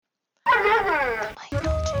Mike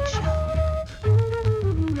Dolce Show.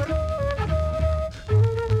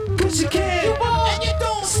 Cause you can, you won't, and you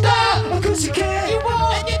don't stop. Cause you can, you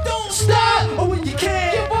won't, and you don't stop. Oh, when you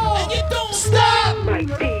can, you won't, and you don't stop.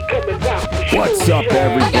 What's up,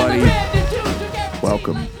 everybody?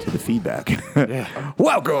 Welcome to the feedback.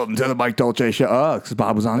 Welcome to the Mike Dolce Show. Oh, because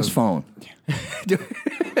Bob was on his phone.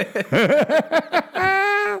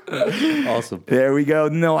 Awesome. There we go.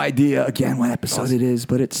 No idea again what episode it is,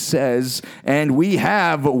 but it says, and we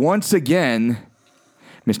have once again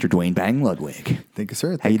Mr. Duane Bang Ludwig. Thank you,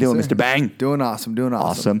 sir. How you doing, Mr. Bang? Doing awesome.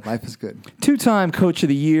 Awesome. Life is good. Two-time Coach of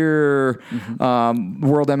the Year,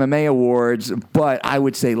 World MMA Awards, but I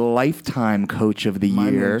would say lifetime Coach of the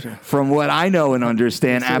Year. Major. From what I know and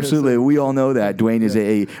understand, absolutely, we all know that. Duane is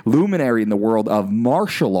a luminary in the world of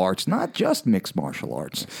martial arts, not just mixed martial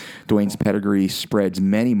arts. Duane's pedigree spreads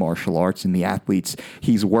many martial arts in the athletes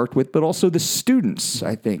he's worked with, but also the students,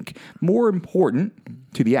 I think. More important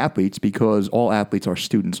to the athletes, because all athletes are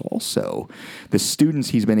students also. The students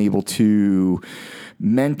he's been able to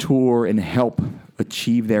mentor and help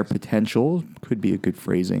achieve their potential, could be a good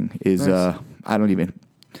phrasing, is, Nice.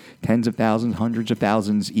 tens of thousands, hundreds of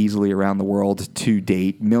thousands easily around the world to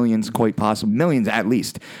date. Millions, quite possible, millions at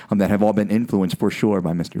least, that have all been influenced for sure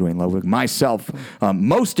by Mr. Duane Ludwig. Myself,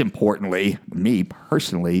 most importantly, me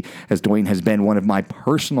personally, as Duane has been one of my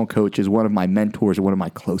personal coaches, one of my mentors, one of my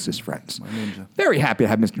closest friends. Very happy to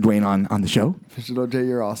have Mr. Duane on the show. Mr. Dolce,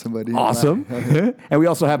 you're awesome, buddy. Awesome. And we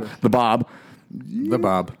also have the Bob. The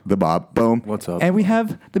Bob. The Bob. Boom. What's up? And we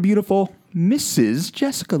have the beautiful Mrs.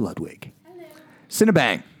 Jessica Ludwig.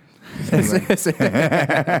 Cinnabang.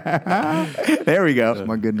 There we go.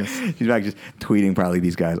 My goodness. She's back just tweeting. Probably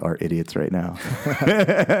these guys are idiots right now.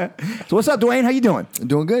 So what's up, Duane? How you doing?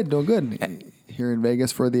 Doing good. Here in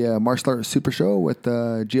Vegas for the Martial Arts Super Show with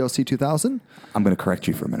GLC 2000. I'm going to correct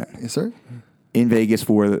you for a minute. Yes, sir. In Vegas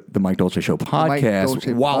for the Mike Dolce Show podcast,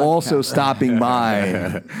 Dolce while podcast. also stopping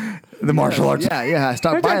by the martial arts. Yeah. I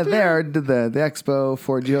stopped by there, did the expo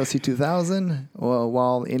for GLC 2000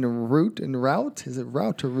 while en route. Is it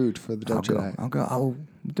route or route for the Dolce? I'll go.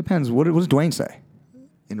 It depends. What does Duane say?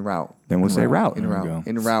 En route. Then we'll say route. En we route. go.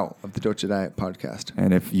 En route of the Dolce Diet podcast.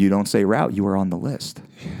 And if you don't say route, you are on the list.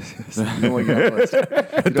 You don't want to get on the list.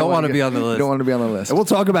 You Don't want to be on the You list. don't want to be on the list. And we'll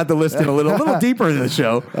talk about the list in a little deeper in the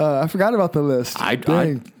show. I forgot about the list. I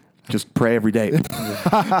Dang. just pray every day.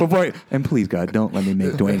 And please, God, don't let me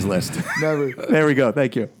make Duane's list. Never. There we go.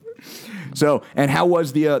 Thank you. So, and how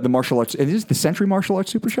was the martial arts? Is this the Century Martial Arts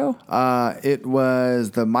Super Show? It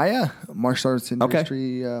was the Maya martial arts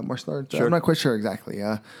industry. Martial arts. Sure. I'm not quite sure exactly.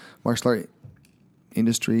 Martial art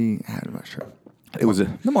industry. I'm not sure. It was the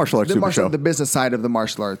martial arts Super Show. The business side of the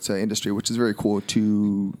martial arts industry, which is very cool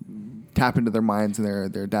to tap into their minds and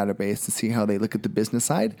their database to see how they look at the business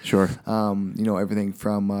side. Sure. Everything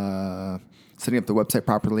from setting up the website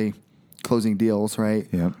properly, closing deals, right?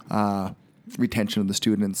 Yeah. Retention of the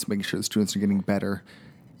students, making sure the students are getting better,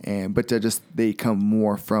 but they come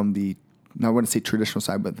more from the, I wouldn't say traditional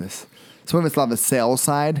side, but some of it's a lot of the sales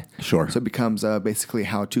side. Sure. So it becomes basically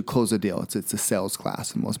how to close a deal. It's a sales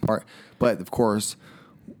class for the most part, but of course,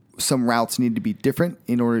 some routes need to be different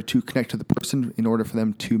in order to connect to the person, in order for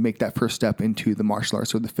them to make that first step into the martial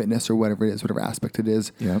arts or the fitness or whatever it is, whatever aspect it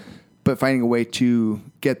is. Yep. But finding a way to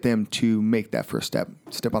get them to make that first step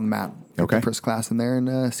on the mat, Okay. the first class in there,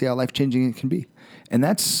 and see how life changing it can be. And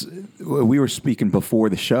that's, we were speaking before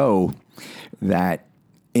the show that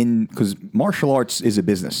because martial arts is a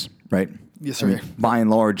business, right? Yes, sir. By and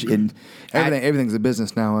large, Everything's a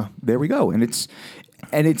business now. There we go. And it's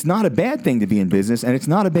not a bad thing to be in business, and it's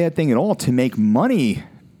not a bad thing at all to make money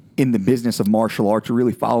in the business of martial arts or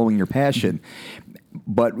really following your passion.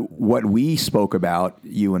 But what we spoke about,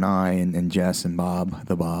 you and I and Jess and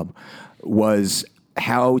Bob, was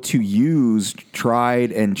how to use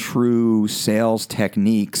tried and true sales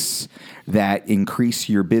techniques that increase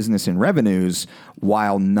your business and revenues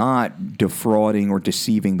while not defrauding or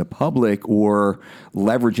deceiving the public or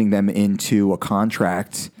leveraging them into a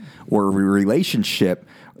contract or a relationship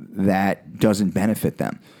that doesn't benefit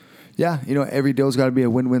them. Yeah, every deal's got to be a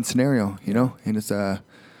win-win scenario, and it's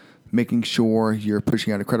making sure you're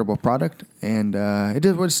pushing out a credible product, and it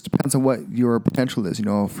just depends on what your potential is.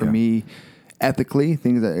 For me, ethically,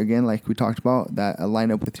 things that, again, like we talked about, that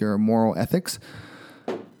align up with your moral ethics.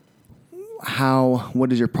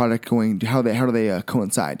 What is your product going? How do they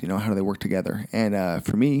coincide? How do they work together? And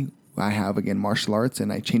for me, I have, again, martial arts,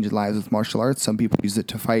 and I change lives with martial arts. Some people use it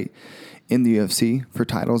to fight in the UFC for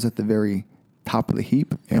titles at the very top of the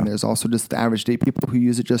heap. And there's also just the average day people who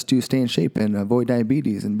use it just to stay in shape and avoid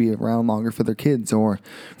diabetes and be around longer for their kids, or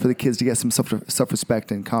for the kids to get some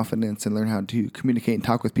self-respect and confidence and learn how to communicate and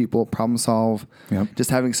talk with people, problem solve.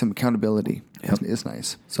 Just having some accountability is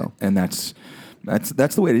nice. So, and that's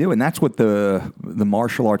the way to do it. And that's what the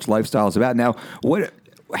martial arts lifestyle is about. Now,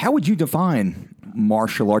 how would you define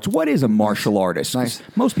martial arts? What is a martial artist? Nice.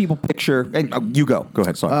 Most people picture, and you go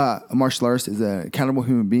ahead. Sorry. A martial artist is an accountable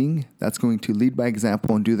human being that's going to lead by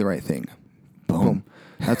example and do the right thing. Boom.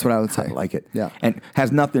 That's what I would say. I like it. Yeah. And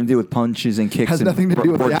has nothing to do with punches and kicks. Has nothing to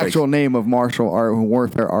do with the actual name of martial art or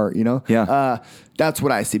warfare art, Yeah. That's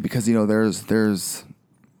what I see, because, there's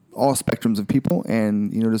all spectrums of people,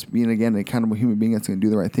 and, just being, again, an accountable human being that's going to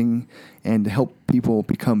do the right thing and to help people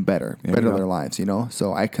become better their lives,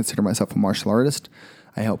 So I consider myself a martial artist.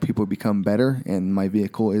 I help people become better, and my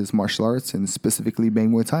vehicle is martial arts, and specifically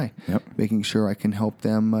Bang Muay Thai. Making sure I can help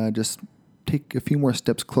them just take a few more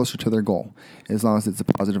steps closer to their goal, as long as it's a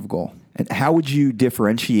positive goal. And how would you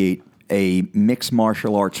differentiate a mixed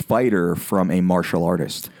martial arts fighter from a martial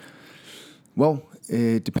artist? Well,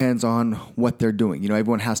 it depends on what they're doing.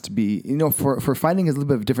 Everyone has to be, for fighting is a little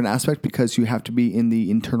bit of a different aspect, because you have to be in the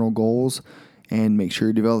internal goals and make sure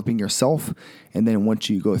you're developing yourself. And then once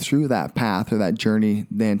you go through that path or that journey,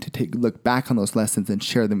 then to look back on those lessons and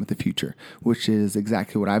share them with the future, which is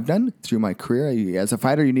exactly what I've done through my career. As a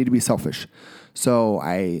fighter, you need to be selfish. So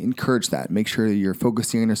I encourage that. Make sure that you're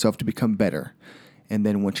focusing on yourself to become better. And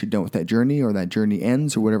then once you're done with that journey, or that journey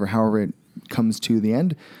ends, or however it comes to the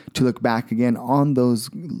end, to look back again on those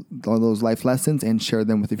life lessons and share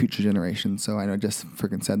them with the future generation. So I know I just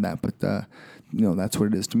freaking said that, but that's what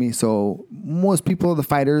it is to me. So most people, the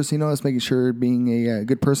fighters, is making sure being a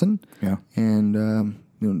good person, and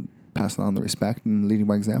passing on the respect and leading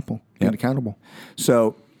by example, being accountable.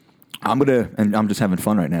 So I'm just having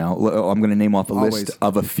fun right now. I'm gonna name off a list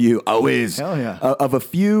of a few. Hell yeah. Of a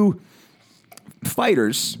few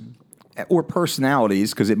fighters or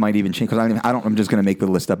personalities, because it might even change. Because I'm just going to make the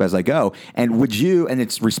list up as I go. And would you? And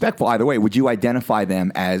it's respectful either way. Would you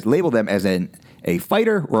label them as a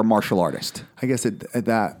fighter or a martial artist? I guess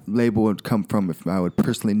that label would come from if I would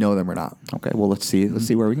personally know them or not. Okay. Well, let's see. Let's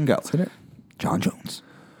see where we can go. John Jones.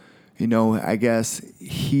 I guess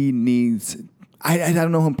he needs. I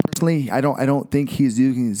don't know him personally. I don't think he's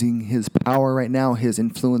using his power right now, his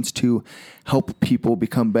influence, to help people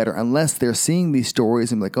become better, unless they're seeing these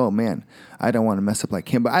stories and like, oh man, I don't want to mess up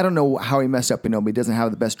like him. But I don't know how he messed up, but he doesn't have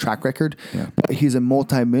the best track record. But he's a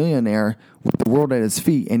multimillionaire with the world at his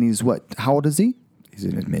feet, and he's how old is he? He's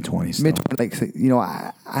in his mid-20s.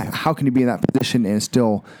 How can you be in that position and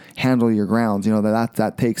still handle your grounds?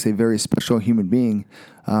 That takes a very special human being.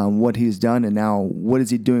 What he's done, and now what is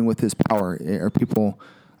he doing with his power? Are people?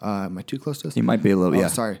 Am I too close to this? You might be a little. Yeah.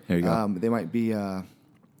 Sorry. There you go. They might be.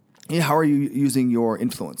 How are you using your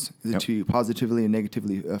influence? Is it to positively and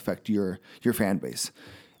negatively affect your fan base?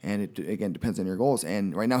 And it, again, depends on your goals.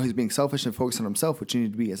 And right now he's being selfish and focused on himself, which you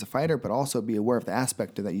need to be as a fighter, but also be aware of the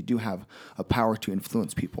aspect that you do have a power to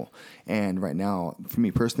influence people. And right now, for me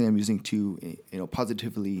personally, I'm using to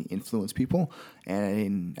positively influence people.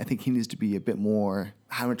 And I think he needs to be a bit more,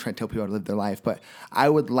 I'm going to try and tell people how to live their life, but I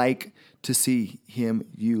would like to see him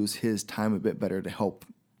use his time a bit better to help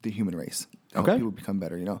the human race. Help people become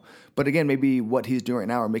better, But again, maybe what he's doing right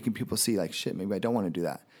now are making people see like, shit, maybe I don't want to do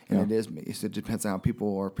that. And it depends on how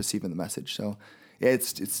people are perceiving the message. So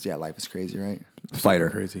it's life is crazy, right? Fighter.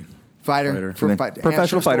 Crazy. Fighter.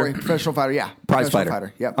 Professional fighter. Professional fighter, yeah. Prize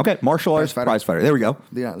fighter. Yep. Okay, martial arts, prize fighter. There we go.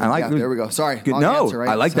 Yeah, there we go. Sorry. Good. No, answer, right?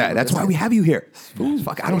 I like that. That's why we have you here.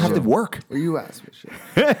 Fuck, I don't have to work. Or you ask me shit.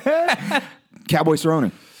 Cowboy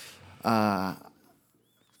Cerrone.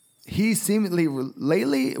 He seemingly,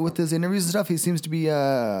 lately with his interviews and stuff, he seems to be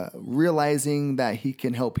realizing that he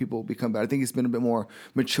can help people become better. I think he's been a bit more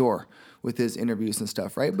mature with his interviews and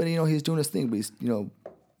stuff, right? But, he's doing his thing. But he's,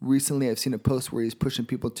 recently I've seen a post where he's pushing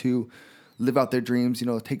people to live out their dreams,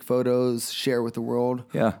 take photos, share with the world.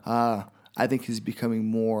 Yeah. I think he's becoming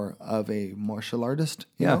more of a martial artist,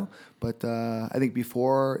 you know? But I think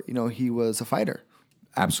before, he was a fighter.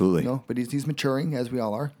 Absolutely. But he's maturing, as we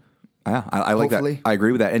all are. Yeah, I like that. I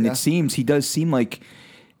agree with that. And he does seem like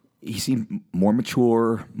he seemed more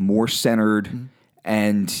mature, more centered,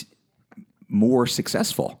 and more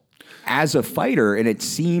successful as a fighter. And it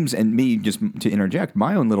seems, and me just to interject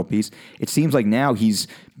my own little piece, it seems like now he's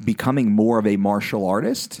becoming more of a martial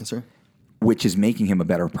artist, yes, sir, which is making him a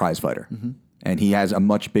better prize fighter. And he has a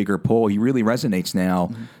much bigger pull. He really resonates now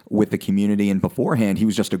with the community. And beforehand, he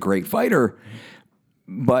was just a great fighter.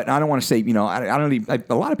 But I don't want to say, I don't even,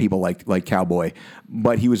 a lot of people like Cowboy,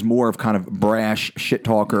 but he was more of kind of brash, shit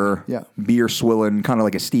talker, beer swilling, kind of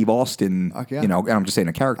like a Steve Austin, and I'm just saying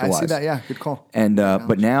a character-wise. I see that, yeah, good call. And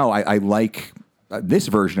but now I like this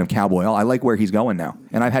version of Cowboy. I like where he's going now,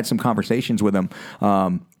 and I've had some conversations with him.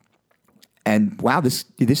 And wow, this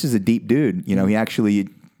is a deep dude. He actually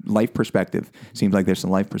life perspective seems like there's some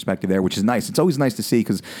life perspective there, which is nice. It's always nice to see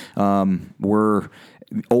because we're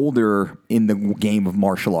older in the game of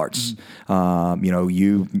martial arts.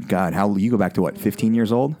 You go back to what, 15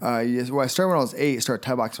 years old? Yes. Well, I started when I was 8, started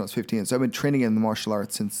Thai boxing when I was 15. So I've been training in the martial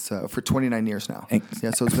arts since for 29 years now.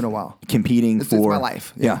 So it's been a while. Competing it's my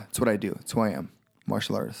life. Yeah. It's what I do. It's who I am.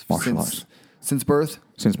 Martial artist. Since birth.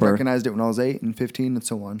 Recognized it when I was 8 and 15 and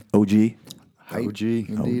so on. OG. OG.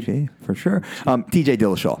 Indeed. OG, for sure. TJ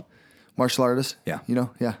Dillashaw. Martial artist. Yeah.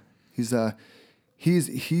 Yeah.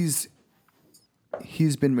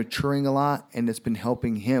 He's been maturing a lot, and it's been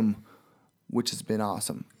helping him, which has been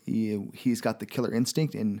awesome. He's got the killer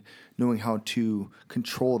instinct, and knowing how to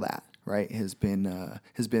control that, right, has been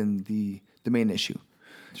the main issue.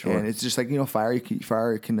 Sure. And it's just like, fire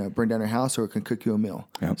can burn down your house, or it can cook you a meal.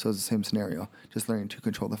 Yep. So it's the same scenario, just learning to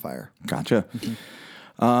control the fire. Gotcha.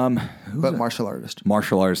 But martial artist.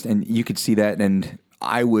 And you could see that, and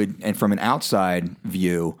from an outside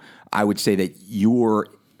view, I would say that your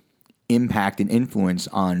impact and influence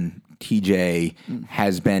on TJ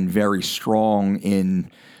has been very strong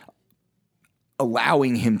in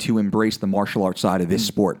allowing him to embrace the martial arts side of this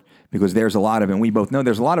sport, because there's a lot of, and we both know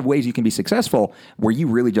there's a lot of ways you can be successful where you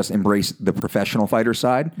really just embrace the professional fighter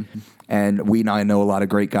side. And I know a lot of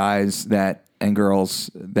great guys and girls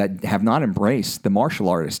that have not embraced the martial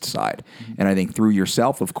artist side. And I think through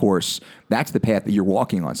yourself, of course, that's the path that you're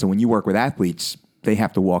walking on. So when you work with athletes, they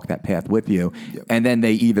have to walk that path with you. Yep. And then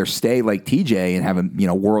they either stay like TJ and have a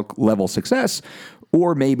world level success,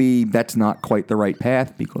 or maybe that's not quite the right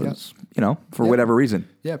path because, for whatever reason.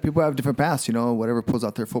 Yeah, people have different paths, whatever pulls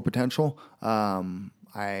out their full potential.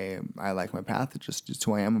 I like my path. It's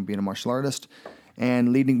who I am. I'm being a martial artist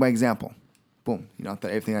and leading by example. Boom. Not that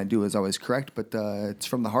everything I do is always correct, but it's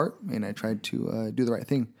from the heart, and I try to do the right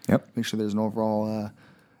thing. Yep. Make sure there's an overall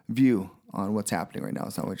view on what's happening right now.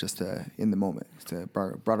 It's not just in the moment. It's a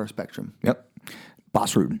broader spectrum. Yep.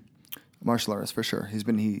 Boss Rudin. Martial artist, for sure.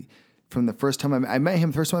 From the first time I met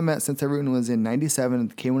him, first time I met Sensei Rudin was in 97 at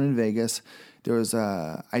the K1 in Vegas. There was,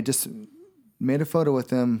 I just made a photo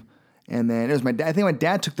with him, and then it was I think my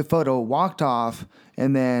dad took the photo, walked off,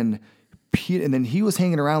 and then he was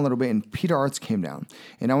hanging around a little bit, and Peter Arts came down.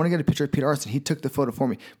 And I want to get a picture of Peter Arts, and he took the photo for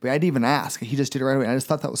me. But I didn't even ask. He just did it right away. And I just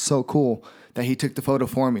thought that was so cool that he took the photo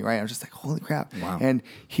for me, right? I was just like, holy crap. Wow. And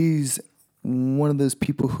he's one of those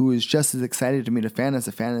people who is just as excited to meet a fan as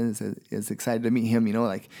is excited to meet him.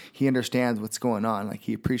 He understands what's going on. Like,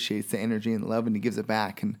 he appreciates the energy and the love, and he gives it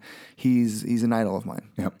back. And he's an idol of mine.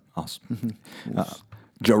 Yep. Awesome.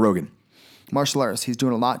 Joe Rogan. Martial artist. He's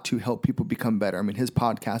doing a lot to help people become better. I mean, his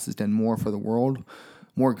podcast has done more for the world,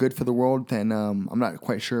 more good for the world than I'm not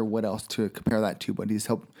quite sure what else to compare that to, but he's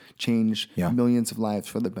helped change millions of lives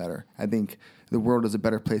for the better. I think the world is a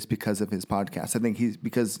better place because of his podcast. I think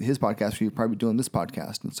because his podcast, we're probably doing this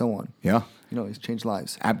podcast and so on. Yeah. He's changed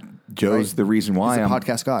lives. Joe's the reason why he's a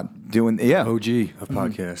podcast god. Doing, OG of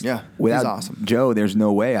podcast. Yeah. Without he's awesome. Joe, there's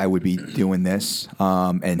no way I would be doing this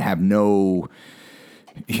and have no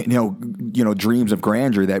dreams of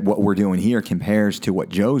grandeur that what we're doing here compares to what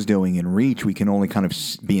Joe's doing in reach. We can only kind of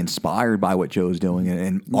be inspired by what Joe's doing, and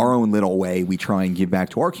in our own little way, we try and give back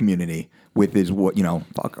to our community with his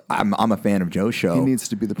I'm a fan of Joe's show. He needs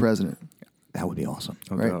to be the president. That would be awesome.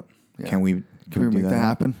 Right? Yeah. Can we make that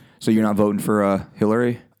happen? So you're not voting for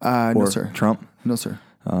Hillary? No, sir. Trump? No, sir.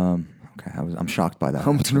 Okay, I'm shocked by that.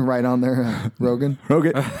 I'm going to write on there, Rogan.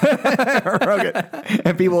 Rogan.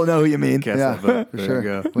 And people will know who you mean. Yeah, for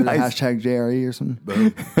sure. With the hashtag JRE or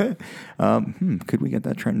something. Could we get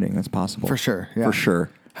that trending? That's possible. For sure. Yeah. For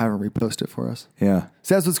sure. Have him repost it for us. Yeah.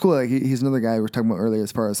 So that's what's cool. Like, he's another guy we were talking about earlier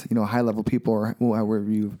as far as, high level people or however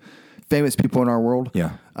you famous people in our world.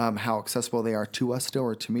 Yeah. How accessible they are to us still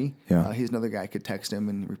or to me. Yeah. He's another guy I could text him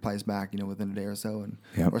and replies back, within a day or so, and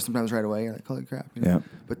or sometimes right away. You're like, holy crap. Yeah.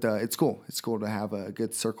 But it's cool. It's cool to have a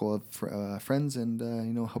good circle of friends and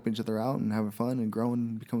helping each other out and having fun and growing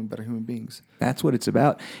and becoming better human beings. That's what it's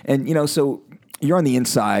about. And so you're on the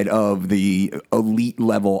inside of the elite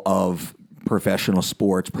level of professional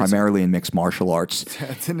sports, primarily in mixed martial arts.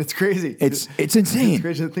 It's crazy. It's insane. It's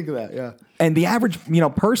crazy to think of that. Yeah. And the average,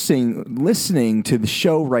 person listening to the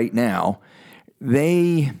show right now,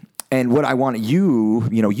 and what I want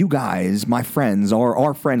you guys, my friends,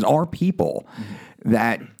 our people,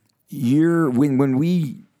 that when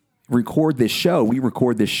we record this show,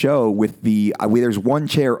 with there's one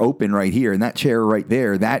chair open right here, and that chair right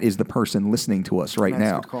there, that is the person listening to us right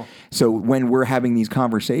now. Good call. So when we're having these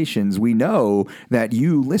conversations, we know that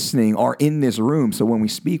you listening are in this room. So when we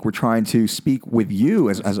speak, we're trying to speak with you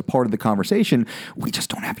as a part of the conversation. We just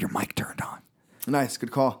don't have your mic turned on. Nice, good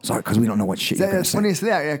call. Sorry, because we don't know what shit you're going to It's say. funny you say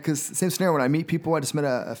that, yeah, because same scenario when I meet people. I just met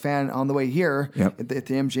a fan on the way here Yep. at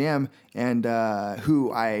the MGM, and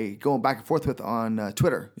who I go back and forth with on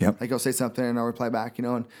Twitter. Yep. Like, I'll say something, and I'll reply back,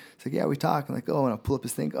 and it's like, yeah, we talk. And and I'll pull up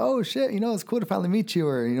his thing. Oh, shit, it's cool to finally meet you,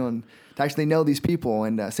 or, and to actually know these people.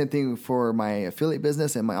 And same thing for my affiliate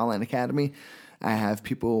business and my online academy. I have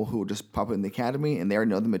people who will just pop in the academy and they already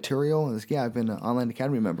know the material. And it's, yeah, I've been an online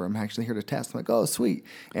academy member. I'm actually here to test. I'm like, oh, sweet.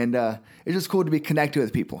 And it's just cool to be connected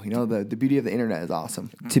with people. The beauty of the internet is awesome.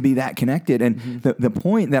 To be that connected. And the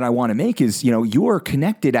point that I want to make is, you're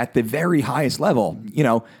connected at the very highest level.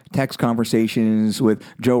 Text conversations with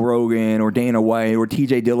Joe Rogan or Dana White or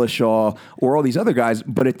TJ Dillashaw or all these other guys.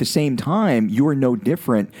 But at the same time, you're no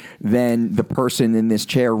different than the person in this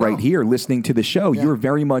chair right here listening to the show. Yeah. You're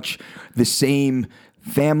very much the same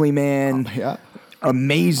family man.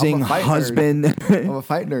 Amazing husband. I'm a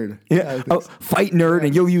fight nerd. Fight nerd,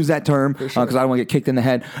 and you'll use that term because I don't want to get kicked in the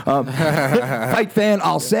head. Fight fan,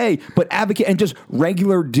 I'll say, but advocate and just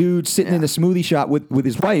regular dude sitting in a smoothie shop with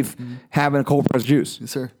his wife having a cold pressed juice.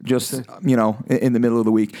 Yes, sir. Just in the middle of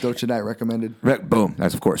the week. Doja Diet recommended. Boom.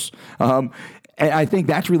 That's of course. And I think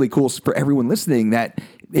that's really cool for everyone listening. That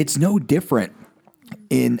it's no different.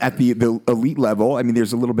 At the elite level, I mean,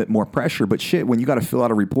 there's a little bit more pressure, but shit, when you got to fill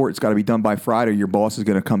out a report, it's got to be done by Friday. Your boss is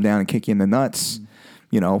going to come down and kick you in the nuts,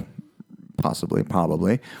 possibly,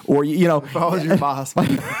 probably, or If I was your boss,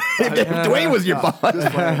 if Duane was your boss,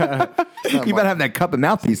 you better have that cup and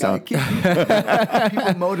mouthpiece out. Keep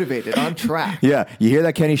people motivated, on track. Yeah, you hear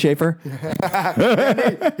that, Kenny Schaefer?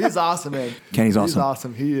 He's awesome, man. Kenny's awesome. He's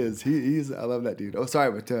awesome. He is. He's. I love that dude. Oh,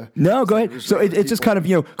 sorry, but no, go ahead. So it's just kind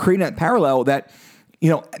of creating that parallel that.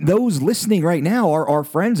 Those listening right now are our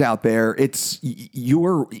friends out there.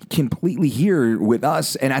 You're completely here with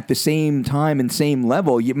us, and at the same time and same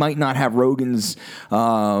level. You might not have Rogan's,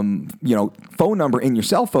 phone number in your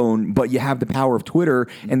cell phone, but you have the power of Twitter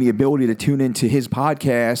and the ability to tune into his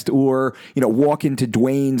podcast, or walk into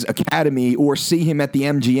Duane's academy, or see him at the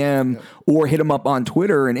MGM, or hit him up on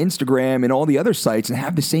Twitter and Instagram and all the other sites, and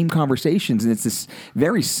have the same conversations. And it's this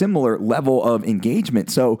very similar level of engagement.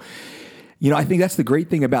 So. I think that's the great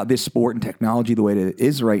thing about this sport and technology the way that it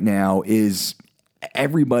is right now is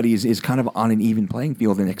everybody is kind of on an even playing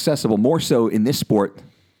field and accessible, more so in this sport.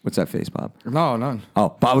 What's that face, Bob? No, none.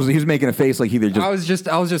 Oh, Bob he was making a face like he just...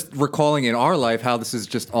 I was just recalling in our life how this is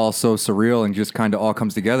just all so surreal and just kind of all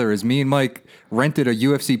comes together. Is me and Mike rented a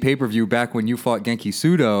UFC pay-per-view back when you fought Genki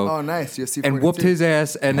Sudo. Oh, nice. UFC and 42. whooped his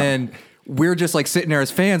ass, and then... We're just like sitting there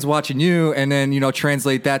as fans watching you, and then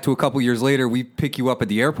translate that to a couple years later. We pick you up at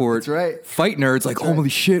the airport. That's right. Fight nerds, like holy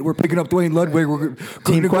shit, we're picking up Duane Ludwig. We're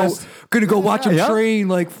gonna go watch him train.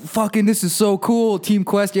 Like fucking, this is so cool. Team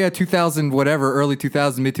Quest, 2000 whatever, early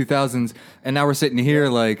 2000s, mid 2000s, and now we're sitting here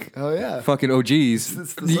like fucking OGs.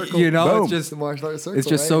 It's the circle. Boom. It's just the martial arts circle, it's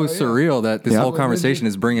just so surreal that this whole conversation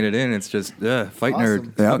is bringing it in. It's just fight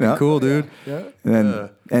Awesome. nerd, fucking cool, dude. Yeah.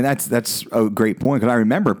 And that's a great point, because I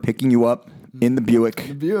remember picking you up in the Buick.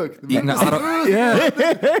 The Buick. Eating the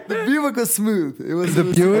The Buick was smooth. It was the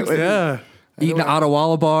Buick, eating the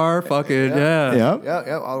Ottawalla bar, fucking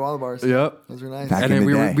all the bars. Yep. Those were nice. Back And in then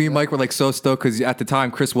the day. me and Mike were like so stoked because at the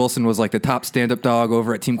time Chris Wilson was like the top stand-up dog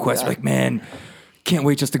over at Team Quest. We're like, man, can't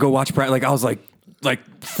wait just to go watch practice. Like I was like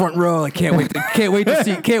front row. Like can't wait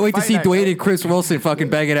to see Duane and Chris Wilson fucking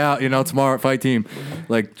bang it out. Tomorrow at Fight Team.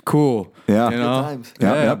 Like cool. Yeah. Good times.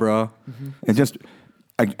 Yeah, bro. And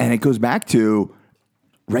and it goes back to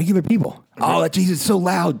regular people. Oh, that Jesus is so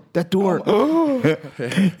loud. That door.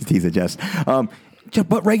 Tease it, Jess.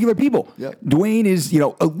 But regular people. Yep. Duane is,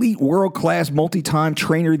 elite, world-class, multi-time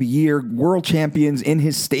trainer of the year, world champions in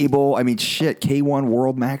his stable. I mean, shit, K1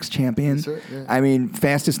 World Max champion. Yes, sir. Yeah. I mean,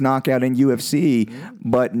 fastest knockout in UFC,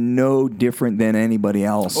 but no different than anybody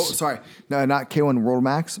else. Oh, sorry. No, not K1 World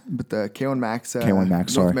Max, but the K1 Max. K1 Max,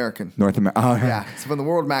 North sorry. American. North America. Oh, Yeah. So from the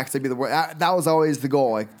World Max, they'd be the world. That was always the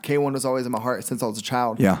goal. Like K1 was always in my heart since I was a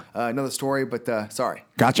child. Yeah. Another story, but sorry.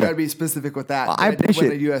 Gotcha. You got to be specific with that. I did appreciate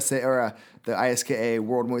win the USA or the ISKA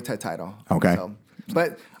World Muay Thai title. Okay.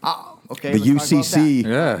 But okay. The let's talk about UCC. that.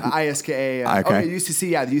 Yeah. ISKA. Okay. UCC.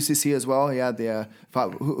 Yeah, the UCC as well. Yeah. The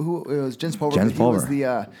who it was Jens Pulver. Jens He was Pulver.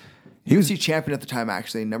 the UFC champion at the time.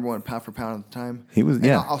 Actually, #1 pound for pound at the time. He was. And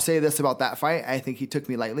Yeah. I'll say this about that fight. I think he took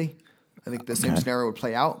me lightly. I think the same scenario would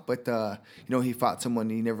play out, but he fought someone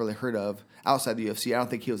he never really heard of outside the UFC. I don't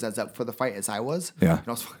think he was as up for the fight as I was. Yeah. And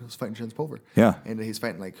I was fighting Trans Pulver. Yeah. And he's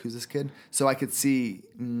fighting like, who's this kid? So I could see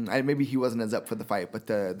maybe he wasn't as up for the fight, but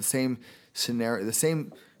the same scenario, the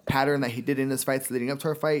same pattern that he did in his fights leading up to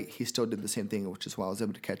our fight, he still did the same thing, which is why I was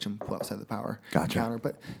able to catch him, pull outside the power counter.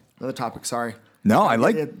 But another topic, sorry. No, I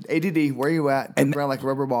like ADD. Where are you at? And around like a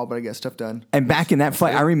rubber ball, but I get stuff done. And back in that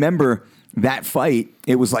fight, I remember that fight.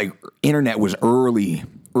 It was like internet was early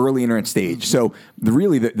internet stage. So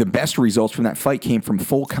the best results from that fight came from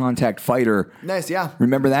Full Contact Fighter. Nice, yeah.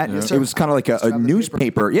 Remember that? Yes, It was kind of like a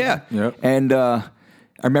newspaper. Yeah. Yep. And I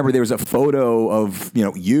remember there was a photo of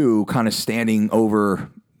you kind of standing over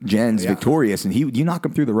Jen's victorious, and you knock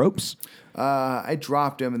him through the ropes. I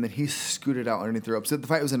dropped him, and then he scooted out underneath the ropes. The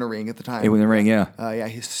fight was in a ring at the time. It was in the ring, yeah.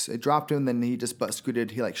 I dropped him, then he just butt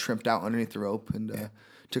scooted. He like shrimped out underneath the rope and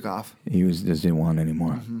took off. He just didn't want it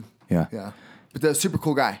anymore. Yeah. Yeah. But the super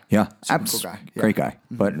cool guy. Yeah. Super cool guy. Yeah. Great guy.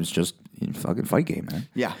 But it was just a fucking fight game, man.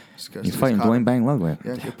 Yeah. He's fighting Duane Bang Ludwig.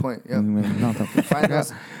 Yeah, good point. Yeah.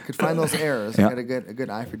 Could find those errors. Yeah. Got a good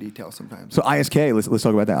eye for detail sometimes. So ISK, let's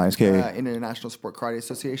talk about that. ISK. International Sport Karate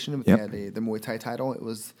Association. Yep. They had the Muay Thai title. It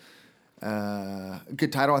was a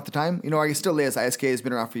good title at the time. It still is. ISK has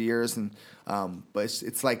been around for years, and but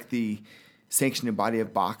it's like the sanctioning body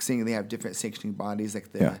of boxing. They have different sanctioning bodies,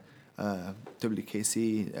 like the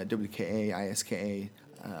WKC, WKA, ISKA,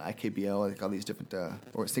 IKBO, like all these different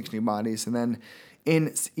or sanctioning bodies. And then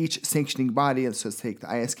in each sanctioning body, so let's take the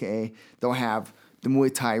ISKA, they'll have the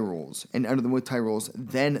Muay Thai rules. And under the Muay Thai rules,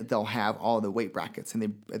 then they'll have all the weight brackets.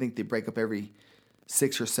 And I think they break up every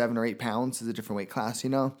 6 or 7 or 8 pounds is a different weight class,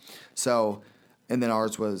 So, and then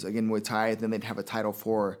ours was, again, Muay Thai. Then they'd have a title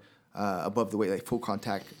for above the weight, like full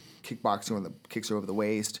contact kickboxing, where the kicks are over the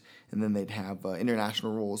waist. And then they'd have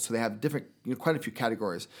international rules. So they have different, quite a few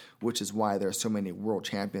categories, which is why there are so many world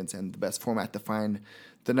champions. And the best format to find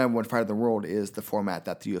the number one fighter in the world is the format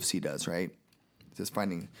that the UFC does, right? Just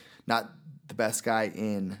finding not the best guy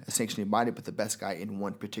in a sanctioning body, but the best guy in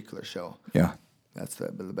one particular show. Yeah. That's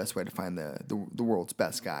the best way to find the world's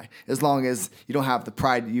best guy. As long as you don't have the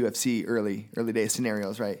Pride UFC early day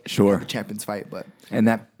scenarios, right? Sure. The champions fight, but And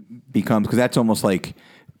that becomes, because that's almost like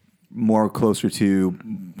more closer to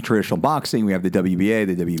traditional boxing. We have the WBA,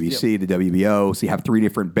 the WBC, the WBO. So you have 3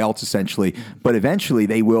 different belts essentially. But eventually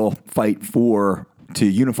they will fight to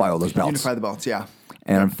unify all those belts. unify the belts, yeah.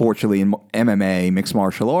 And unfortunately in MMA, mixed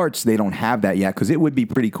martial arts, they don't have that yet, because it would be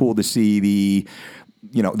pretty cool to see the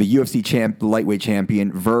UFC the lightweight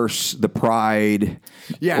champion versus the Pride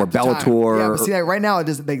or Bellator. Yeah, but see, like, right now it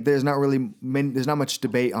doesn't. Like, there's not much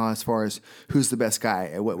debate on as far as who's the best guy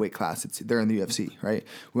at what weight class. They're in the UFC, right?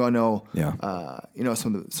 We all know. Yeah.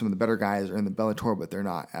 Some of the better guys are in the Bellator, but they're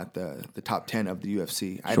not at the top 10 of the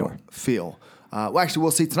UFC. I don't feel. Well, actually,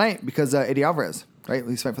 we'll see tonight because Eddie Alvarez. Right,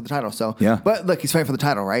 he's fighting for the title. So yeah. But look, he's fighting for the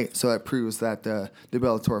title, right? So that proves that the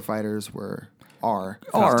Bellator fighters are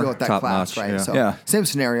still at that top class, notch, right? yeah. So Yeah. same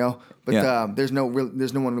scenario, but Yeah. there's no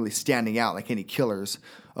one really standing out like any killers.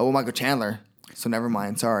 Oh, well, Michael Chandler. So never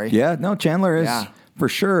mind. Sorry. Yeah, no, Chandler is Yeah. for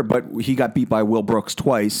sure, but he got beat by Will Brooks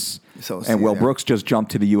twice, and Will Brooks just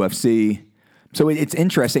jumped to the UFC. So it's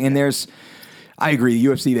interesting, and I agree. The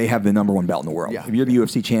UFC, they have the number 1 belt in the world. Yeah. If you're the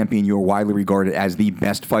UFC champion, you're widely regarded as the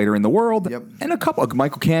best fighter in the world. Yep. And a couple,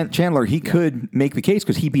 Michael Chandler, he could make the case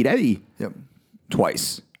because he beat Eddie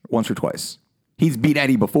once or twice. He's beat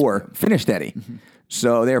Eddie before, finished Eddie. Mm-hmm.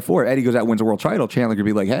 So therefore, Eddie goes out and wins a world title. Chandler could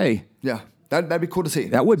be like, hey. Yeah, that'd be cool to see.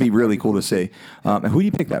 That would be really cool to see. And who do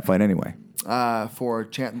you pick that fight anyway? For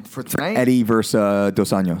tonight, Eddie versus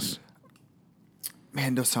Dos Anjos.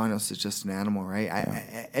 Man, Dos Anjos is just an animal, right?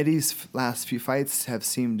 Eddie's last few fights have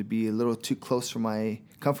seemed to be a little too close for my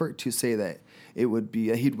comfort to say that it would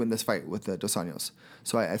be he'd win this fight with Dos Anjos.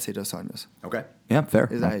 So I'd say Dos Anjos. Okay. Yeah, fair.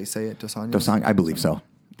 Is that how you say it, Dos Anjos? Dos Anjos, I believe so.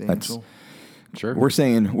 The That's angel. Sure. we're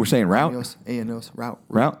saying route. Anos, route.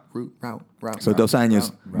 So Dos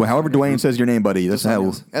Anjos. Well, however Duane says your name, buddy. That's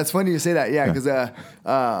how. That's funny you say that, yeah, because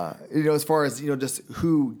as far as just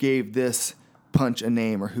who gave this punch a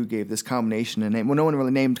name or who gave this combination a name. Well, no one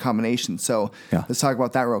really named combinations, so let's talk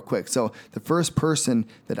about that real quick. So the first person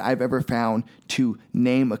that I've ever found to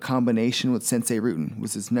name a combination with Sensei Rutan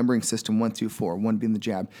was his numbering system 1, 2, 4. 1 being the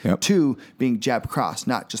jab, 2 being jab cross,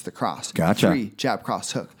 not just the cross. Gotcha. 3 jab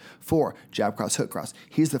cross hook, 4 jab cross hook cross.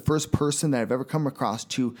 He's the first person that I've ever come across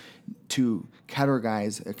to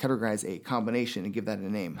categorize a combination and give that a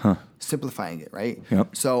name, simplifying it, right?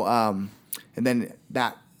 Yep. So and then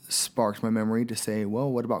that sparked my memory to say,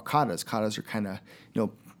 well, what about katas? Katas are kind of,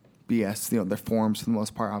 BS. They're forms for the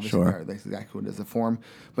most part. Obviously, Sure. that's exactly what it is, a form.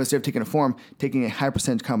 But instead of taking a form, taking a high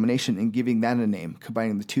percentage combination and giving that a name,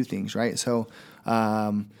 combining the two things, right? So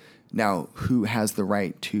now, who has the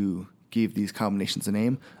right to give these combinations a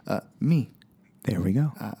name? Me. There we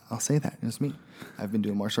go. I'll say that. It's me. I've been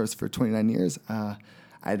doing martial arts for 29 years.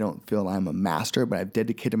 I don't feel I'm a master, but I've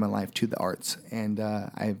dedicated my life to the arts. And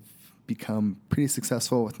I've become pretty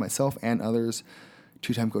successful with myself and others.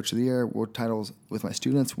 2-time Coach of the Year, world titles with my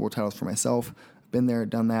students, world titles for myself. Been there,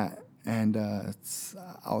 done that. And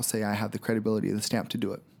I'll say I have the credibility, the stamp to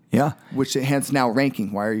do it. Yeah. Which hence now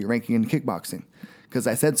ranking. Why are you ranking in kickboxing? Because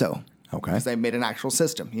I said so. Okay. Because I made an actual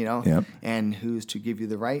system, Yep. And who's to give you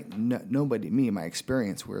the right? Nobody, me, my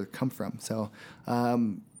experience, where it come from. So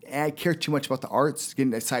I care too much about the arts.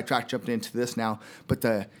 Getting sidetracked, jumping into this now, but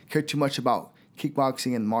care too much about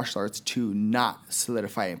kickboxing and martial arts to not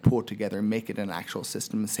solidify and pull together and make it an actual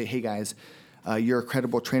system and say, hey guys, you're a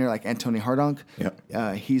credible trainer like Anthony Hardonk.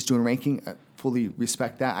 Yep. He's doing ranking. Fully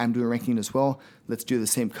respect that. I'm doing ranking as well. Let's do the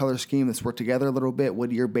same color scheme. Let's work together a little bit. What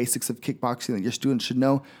are your basics of kickboxing that your students should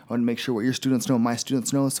know? I want to make sure what your students know, my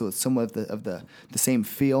students know, so it's somewhat of the same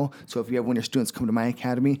feel. So if you have one of your students come to my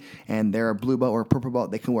academy and they're a blue belt or a purple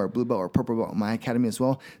belt, they can wear a blue belt or a purple belt in my academy as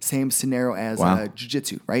well. Same scenario as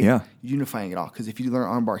jiu-jitsu, right? Yeah. Unifying it all. Because if you learn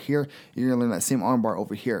armbar here, you're going to learn that same armbar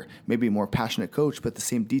over here. Maybe a more passionate coach, but the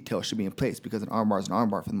same detail should be in place because an armbar is an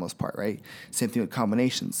armbar for the most part, right? Same thing with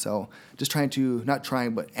combinations. So just am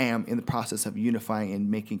in the process of unifying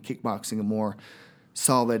and making kickboxing a more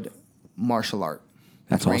solid martial art.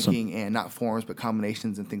 That's with awesome. ranking and not forms, but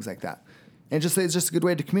combinations and things like that. And it's just a good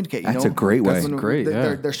way to communicate. That's a great way. Because when Great,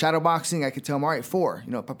 yeah. They're shadow boxing. I can tell them, all right, 4,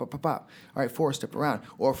 pop, pop, pop, pop. All right, 4, step around.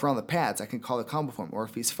 Or if we're on the pads, I can call the combo for him. Or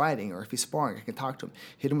if he's fighting, or if he's sparring, I can talk to him.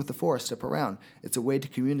 Hit him with the 4, step around. It's a way to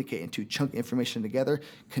communicate and to chunk information together,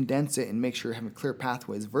 condense it, and make sure you're having clear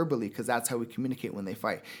pathways verbally, because that's how we communicate when they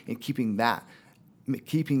fight. And keeping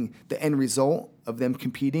the end result of them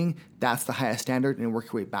competing, that's the highest standard, and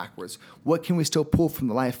work your way backwards. What can we still pull from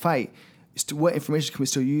the live fight? What information can we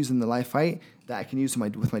still use in the live fight that I can use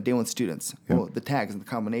with my day one students? Yeah. Well, the tags and the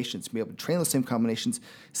combinations, be able to train those same combinations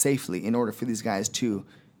safely in order for these guys to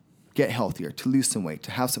get healthier, to lose some weight,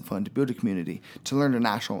 to have some fun, to build a community, to learn an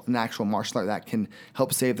actual martial art that can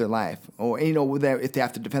help save their life, or if they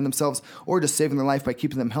have to defend themselves, or just saving their life by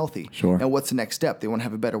keeping them healthy. Sure. Now, what's the next step? They want to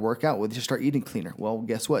have a better workout. Well, they just start eating cleaner. Well,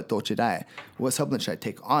 guess what? Dolce diet. What supplement should I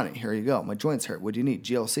take? On it. Here you go. My joints hurt. What do you need?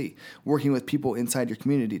 GLC. Working with people inside your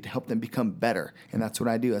community to help them become better, and that's what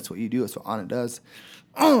I do. That's what you do. That's what On It does.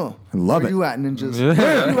 Oh, I love where it. you at, ninjas?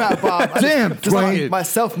 Where you at, Bob? Damn, Duane.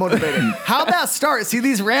 Myself motivated. How'd that start? See,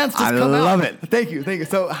 these rants just I come out. love it. Thank you.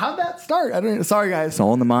 So how'd that start? I don't know. Sorry, guys. It's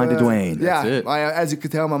all in the mind of Duane. Yeah, That's it. as you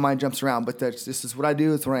can tell, my mind jumps around, but this is what I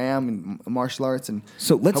do. It's what I am in martial arts, and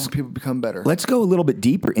So let's- helping people become better. Let's go a little bit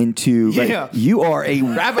deeper into Yeah. you are a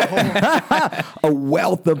Rabbit hole. a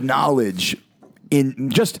wealth of knowledge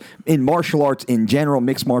in martial arts in general,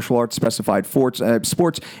 mixed martial arts, specified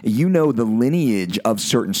sports. You know the lineage of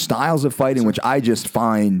certain styles of fighting, which I just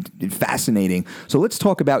find fascinating. So let's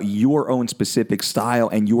talk about your own specific style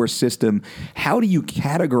and your system. How do you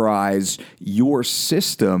categorize your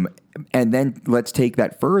system? And then let's take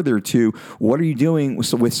that further to what are you doing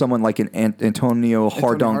with someone like an Antonio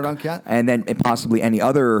Hardonk, yeah. and then possibly any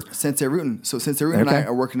other. Sensei Rutan. So Sensei Rutan and I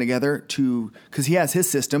are working together because he has his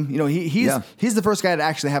system. He's the first guy to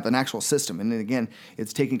actually have an actual system. And then again,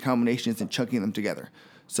 it's taking combinations and chunking them together.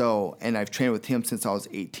 So, and I've trained with him since I was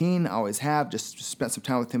 18. I always have. Just spent some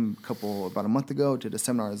time with him about a month ago. Did a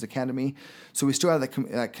seminar at his academy. So we still have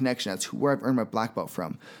that connection. That's where I've earned my black belt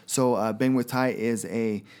from. So Bang Muay Thai is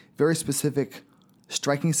a very specific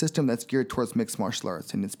striking system that's geared towards mixed martial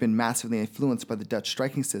arts, and it's been massively influenced by the Dutch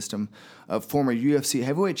striking system of former UFC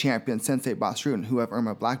heavyweight champion Sensei Bas Rutten, who I've earned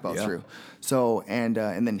my black belt through. So, and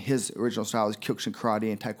then his original style is Kyokushin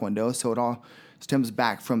Karate and Taekwondo. So it all stems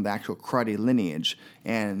back from the actual karate lineage.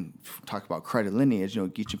 And talk about karate lineage,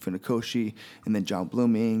 Gichin Funakoshi, and then John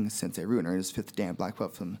Blooming, Sensei Rutten earned his 5th Dan black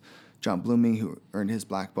belt from John Blooming, who earned his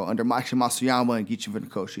black belt under Masuyama and Gichin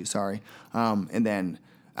Funakoshi, and then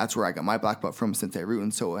that's where I got my black belt from, Sensei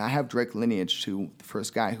Rutten. So I have direct lineage to the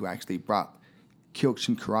first guy who actually brought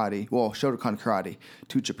Kyokushin Shotokan Karate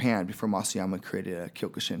to Japan before Masuyama created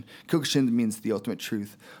Kyokushin. Kyokushin means the ultimate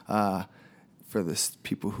truth. For the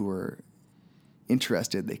people who are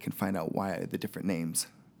interested, they can find out why the different names.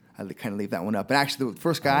 I kind of leave that one up. But actually, the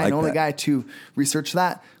first guy and only guy to research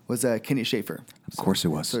that was Kenny Schaefer. Of course it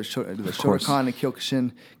was. So the Shotokan and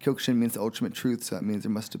Kyokushin. Kyokushin means the ultimate truth, so that means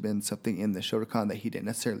there must have been something in the Shotokan that he didn't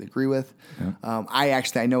necessarily agree with. Yeah.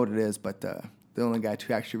 I know what it is, but The only guy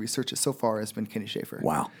to actually research it so far has been Kenny Schaefer.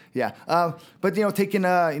 Wow. Yeah. But, taking,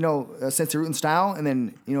 Sensei Rutan style and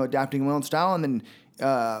then, adapting my own style and then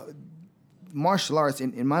martial arts,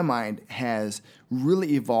 in my mind, has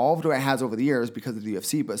really evolved, or it has over the years because of the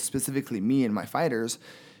UFC, but specifically me and my fighters,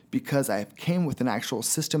 because I came with an actual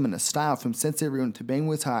system and a style from Sensei Rutan to Bang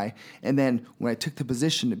Muay Thai. And then when I took the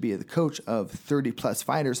position to be the coach of 30-plus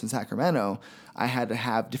fighters in Sacramento, I had to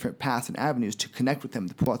have different paths and avenues to connect with them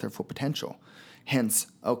to pull out their full potential. Hence,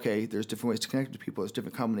 okay, there's different ways to connect with people. There's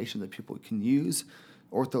different combinations that people can use.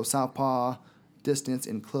 Ortho, southpaw, distance,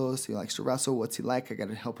 in close. He likes to wrestle. What's he like? I got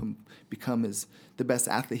to help him become the best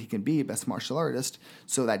athlete he can be, best martial artist.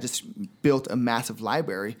 So that just built a massive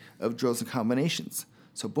library of drills and combinations.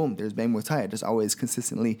 So boom, there's Bang Muay Thai. It just always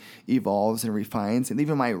consistently evolves and refines. And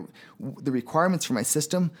even the requirements for my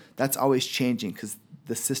system, that's always changing because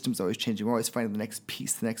the system's always changing. We're always finding the next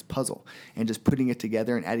piece, the next puzzle, and just putting it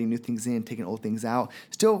together and adding new things in, taking old things out.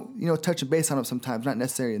 Still, touching base on them sometimes, not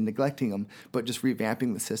necessarily neglecting them, but just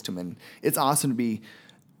revamping the system. And it's awesome to be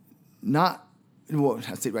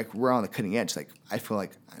I say like we're on the cutting edge. Like I feel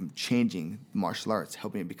like I'm changing martial arts,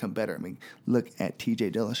 helping it become better. I mean, look at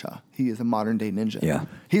TJ Dillashaw. He is a modern day ninja. Yeah,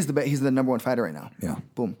 he's the number one fighter right now. Yeah,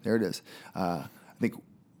 boom, there it is. I think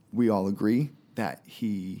we all agree that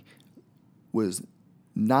he was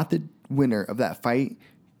not the winner of that fight,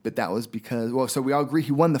 but that was because so we all agree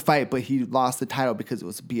he won the fight, but he lost the title because it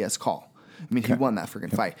was a BS call. I mean, he won that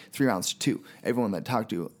freaking fight 3 rounds to 2. Everyone that I talked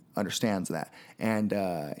to understands that. And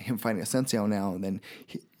him fighting a Sensei now, and then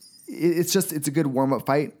it's a good warm-up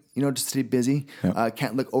fight, just to stay busy. Yep.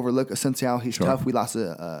 Can't overlook a Sensei. He's tough. We lost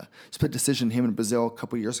a split decision, him in Brazil a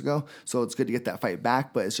couple years ago, so it's good to get that fight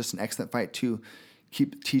back, but it's just an excellent fight to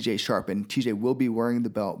keep TJ sharp, and TJ will be wearing the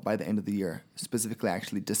belt by the end of the year, specifically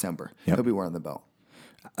actually December. Yep. He'll be wearing the belt.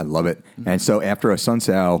 I love it. Mm-hmm. And so after a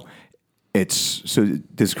Sunsao,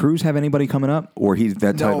 does Cruz have anybody coming up, or he's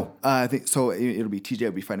that title? No, I think so. It'll be TJ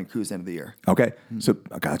will be fighting Cruz end of the year. Okay, so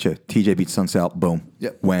I gotcha. TJ beats Sunsao. Boom.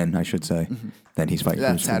 Yep. When I should say, then he's fighting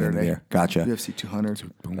Cruz for the end of the year. Gotcha. UFC 200.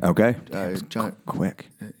 Okay. Quick.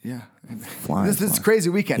 Yeah. Flying, this is a crazy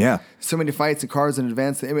weekend. Yeah. So many fights and cards in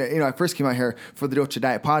advance. I mean, I first came out here for the Dolce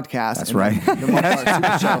Diet podcast. That's right. The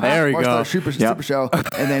Super Show. There we go. Super Show.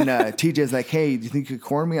 And then TJ's like, hey, do you think you could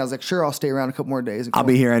corner me? I was like, sure, I'll stay around a couple more days. I'll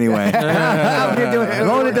be here anyway. As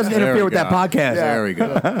long as it doesn't interfere with that podcast. Yeah. There we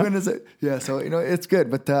go. When is it? Yeah, so, it's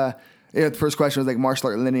good. But the first question was like martial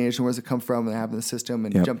art lineage and where does it come from, and I have in the system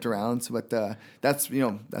and jumped around. So, but that's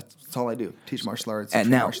all I do. Teach martial arts. And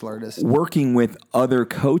now, martial artists. Working with other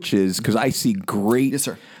coaches, because I see great yes,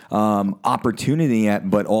 sir. Opportunity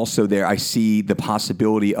but also there I see the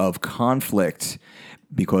possibility of conflict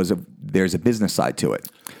because there's a business side to it.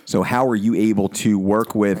 So how are you able to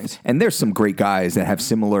work with, nice. And there's some great guys that have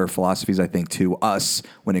similar philosophies, I think, to us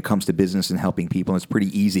when it comes to business and helping people. And it's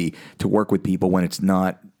pretty easy to work with people when it's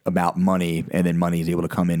not about money, and then money is able to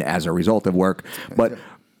come in as a result of work. But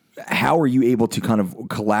how are you able to kind of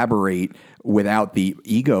collaborate without the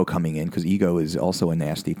ego coming in? Because ego is also a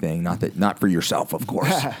nasty thing. Not for yourself, of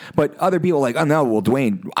course, but other people are like, oh no, well,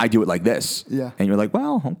 Duane, I do it like this. Yeah. And you're like,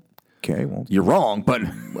 well, okay, well, you're wrong, but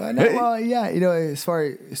yeah, as far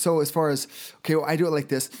as okay, well, I do it like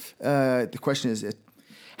this. The question is,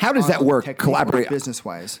 how does that work? Collaborate business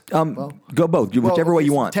wise. Go both, whichever way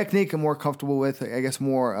you want. Technique I'm more comfortable with, I guess,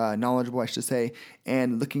 more knowledgeable, I should say.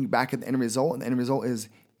 And looking back at the end result, and the end result is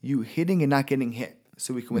you hitting and not getting hit,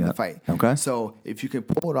 so we can win the fight. Okay. So if you can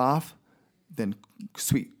pull it off, then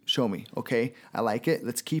sweet, show me. Okay, I like it.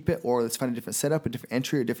 Let's keep it, or let's find a different setup, a different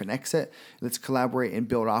entry, or a different exit. Let's collaborate and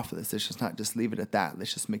build off of this. Let's just not just leave it at that.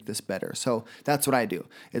 Let's just make this better. So that's what I do.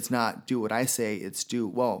 It's not do what I say. It's do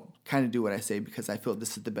what I say because I feel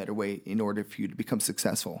this is the better way in order for you to become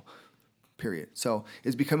successful. Period. So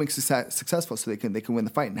it's becoming successful so they can win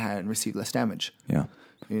the fight and receive less damage. Yeah.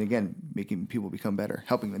 And again, making people become better,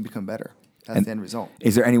 helping them become better. That's the end result.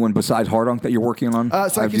 Is there anyone besides Hardonk that you're working on?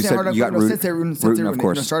 So I keep saying Hardonk. Sensei Rutan, of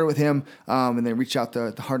course. Started with him, and then reached out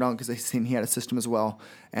to Hardonk because they seen he had a system as well.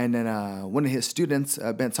 And then one of his students,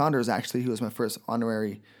 Ben Saunders, actually, who was my first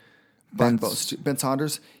honorary black belt. Ben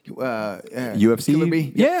Saunders,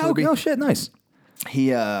 UFC. Yeah. Okay. Oh shit. Nice. He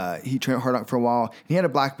trained Hardonk for a while. He had a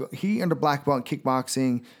black belt. He earned a black belt in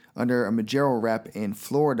kickboxing under a Majero rep in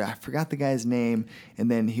Florida. I forgot the guy's name. And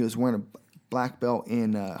then he was wearing a black belt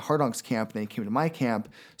in Hardonk's camp, and then he came to my camp,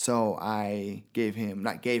 so I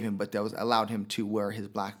allowed him to wear his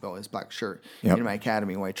black belt, his black shirt in my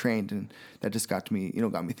academy where I trained, and that just got me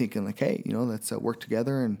thinking like, hey, let's work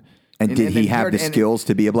together and And did he have the skills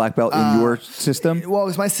to be a black belt in your system?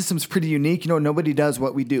 Well, my system's pretty unique. Nobody does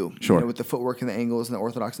what we do. Sure. With the footwork and the angles and the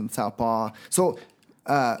orthodox and the southpaw. So,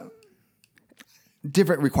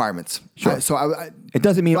 different requirements. Sure. So it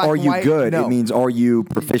doesn't mean are you good. No. It means are you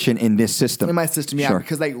proficient in this system? In my system, yeah. Sure.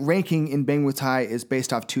 Because like ranking in Bang Muay Thai is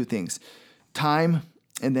based off two things: time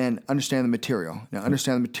and then understand the material. Now,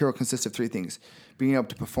 understand the material consists of three things: being able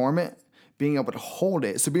to perform it, being able to hold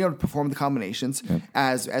it. So being able to perform the combinations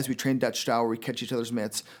as we train Dutch style, where we catch each other's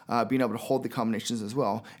mitts, being able to hold the combinations as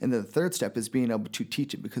well. And then the third step is being able to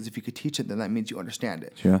teach it, because if you could teach it, then that means you understand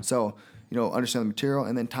it. Yeah. So, understand the material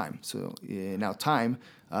and then time. So now time,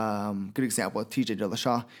 good example, TJ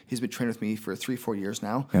Dillashaw, he's been training with me for 3-4 years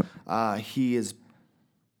now. Yep. He has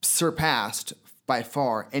surpassed by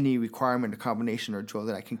far any requirement or combination or drill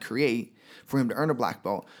that I can create for him to earn a black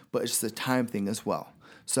belt, but it's just a time thing as well.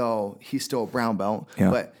 So he's still a brown belt,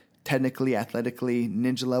 but technically, athletically,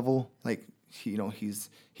 ninja level, like he's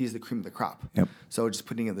the cream of the crop. Yep. So just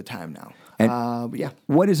putting in the time now. And but yeah,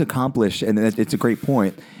 what is accomplished, and it's a great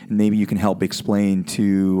point. Maybe you can help explain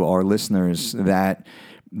to our listeners that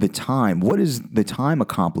the time. What is the time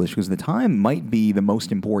accomplished? Because the time might be the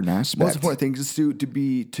most important aspect. Most important thing is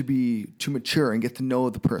to mature and get to know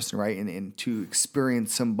the person, right? And to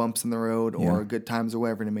experience some bumps in the road or good times or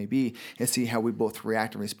whatever it may be, and see how we both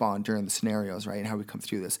react and respond during the scenarios, right? And how we come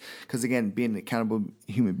through this. Because again, being an accountable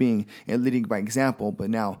human being and leading by example, but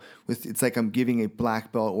now it's like I'm giving a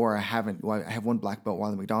black belt, or I have one black belt,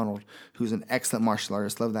 Wiley McDonald, who's an excellent martial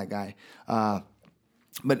artist. Love that guy.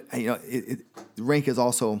 But rank is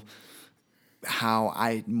also how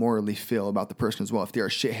I morally feel about the person as well. If they're a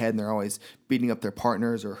shithead and they're always beating up their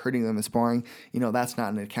partners or hurting them in sparring, that's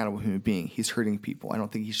not an accountable human being. He's hurting people. I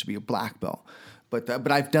don't think he should be a black belt.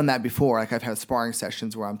 But I've done that before. Like I've had sparring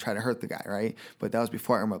sessions where I'm trying to hurt the guy, right? But that was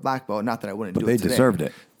before I earned my black belt. Not that I wouldn't do it today. They deserved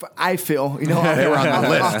it. But I feel, they were on the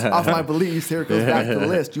list. Off my beliefs, here it goes back to the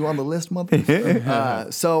list. You on the list, mother?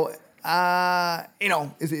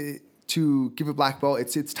 To give a black belt,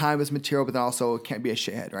 it's time as material, but then also it can't be a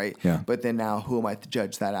shithead, right? Yeah. But then now, who am I to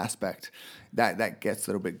judge that aspect? That gets a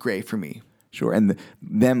little bit gray for me. Sure. And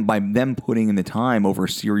by them putting in the time over a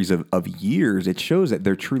series of years, it shows that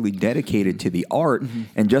they're truly dedicated to the art. Mm-hmm.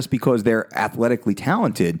 And just because they're athletically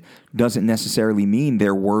talented doesn't necessarily mean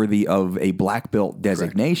they're worthy of a black belt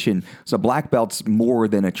designation. Correct. So black belt's more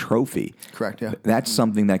than a trophy. Correct, yeah. That's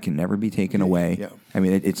something that can never be taken away. Yeah. I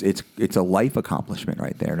mean, it's a life accomplishment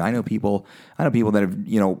right there. And I know people that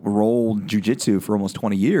have, rolled jiu-jitsu for almost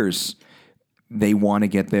 20 years. They want to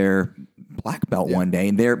get their black belt one day,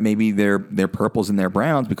 and they're purples and they're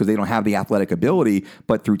browns because they don't have the athletic ability,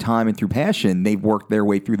 but through time and through passion, they've worked their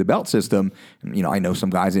way through the belt system. I know some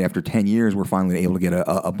guys that after 10 years were finally able to get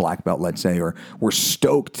a black belt, let's say, or were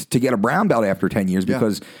stoked to get a brown belt after 10 years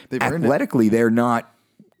because athletically they're not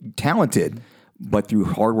talented. But through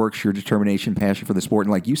hard work, sheer determination, passion for the sport,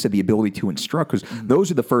 and like you said, the ability to instruct, because those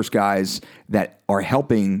are the first guys that are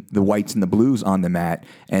helping the whites and the blues on the mat,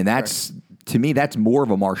 and that's to me, that's more of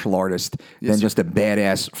a martial artist than just a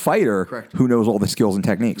badass fighter who knows all the skills and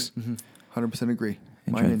techniques. 100% agree.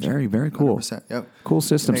 Very, very cool. 100%, yep. Cool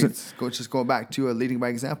systems. It's just going back to leading by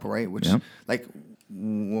example, right? Which, like,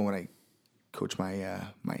 when I coach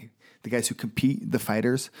the guys who compete, the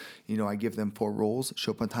fighters, I give them 4 rules: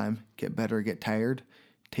 show up on time, get better, get tired,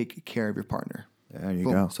 take care of your partner. There you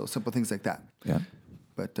go. So simple things like that. Yeah.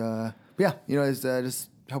 But it's just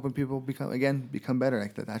helping people become better.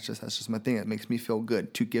 Like that. That's just my thing. That makes me feel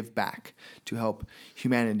good to give back, to help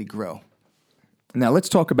humanity grow. Now let's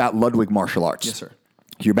talk about Ludwig martial arts. Yes, sir.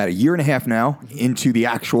 You're about a year and a half now into the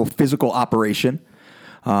actual physical operation.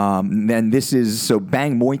 Then Bang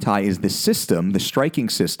Muay Thai is the system, the striking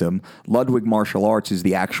system. Ludwig martial arts is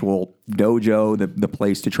the actual dojo, the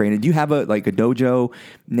place to train. And do you have a dojo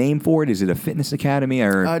name for it? Is it a fitness academy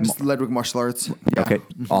or just Ludwig martial arts? Yeah. Okay,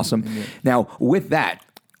 awesome. Now with that,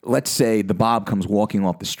 let's say the Bob comes walking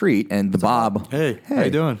off the street, and the Bob, hey, how you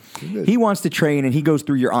doing? He wants to train, and he goes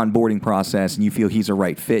through your onboarding process, and you feel he's a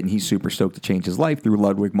right fit, and he's super stoked to change his life through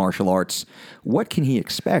Ludwig martial arts. What can he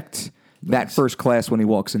expect that first class when he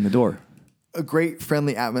walks in the door? A great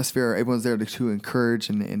friendly atmosphere. Everyone's there to encourage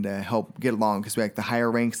and help get along, because the higher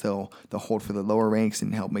ranks, they'll hold for the lower ranks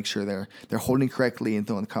and help make sure they're holding correctly and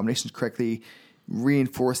throwing the combinations correctly,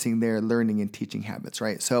 reinforcing their learning and teaching habits,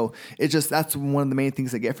 right? So that's one of the main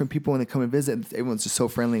things I get from people when they come and visit. Everyone's just so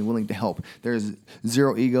friendly and willing to help. There's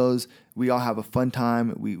zero egos. We all have a fun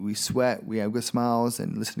time. We sweat. We have good smiles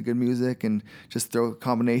and listen to good music and just throw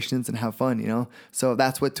combinations and have fun, So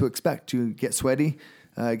that's what to expect. To get sweaty,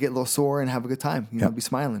 get a little sore, and have a good time. Be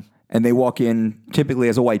smiling. And they walk in typically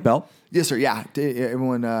as a white belt. Yes, sir. Yeah,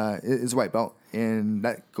 everyone is white belt, and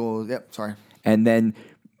that goes. Yep. Sorry.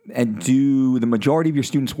 And do the majority of your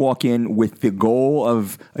students walk in with the goal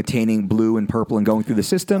of attaining blue and purple and going through the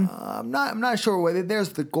system? I'm not sure. There's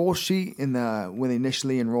the goal sheet in when they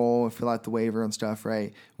initially enroll and fill out the waiver and stuff,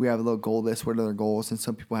 right? We have a little goal list. What are their goals? And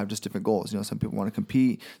some people have just different goals. Some people want to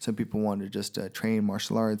compete. Some people want to just train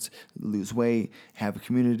martial arts, lose weight, have a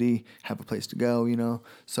community, have a place to go.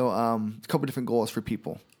 So a couple different goals for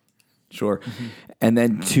people. Sure. And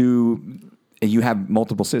then you have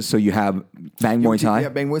multiple systems. So you have Bang Muay Thai. Yeah,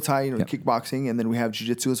 Bang Muay Thai, kickboxing, and then we have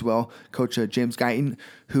jiu-jitsu as well. Coach James Guyton,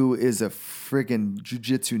 who is a friggin'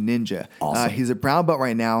 jiu-jitsu ninja. Awesome. He's a brown belt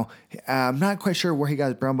right now. I'm not quite sure where he got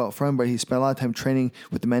his brown belt from, but he spent a lot of time training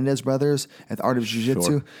with the Mendez brothers at the Art of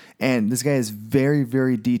Jiu-Jitsu. Sure. And this guy is very,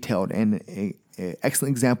 very detailed and an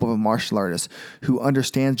excellent example of a martial artist who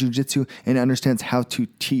understands jiu-jitsu and understands how to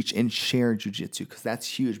teach and share jiu-jitsu, because that's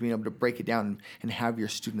huge, being able to break it down and have your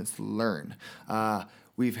students learn.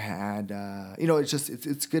 We've had,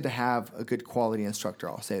 it's good to have a good quality instructor.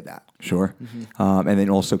 I'll say that. Sure. And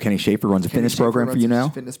then also Kenny Schaefer runs a fitness program for you now.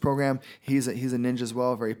 Fitness program. He's a ninja as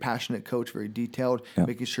well. Very passionate coach. Very detailed. Yep.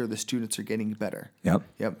 Making sure the students are getting better. Yep.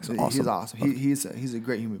 So Awesome. he's awesome. He's a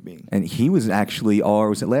great human being. And he was actually,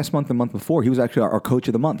 was it last month, the month before? He was actually our coach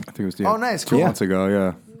of the month. I think it was Oh, nice. Cool. 2 months ago.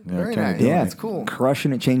 Yeah. Very Kenny nice. doing Yeah, it. That's cool.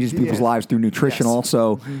 Crushing it, changes people's Yeah. lives through nutrition Yes.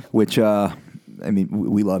 also, which,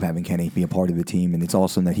 we love having Kenny be a part of the team, and it's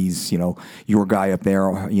awesome that he's, your guy up there,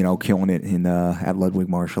 killing it at Ludwig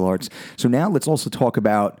Martial Arts. So now let's also talk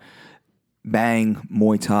about Bang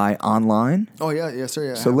Muay Thai online. Oh yeah, yes sir.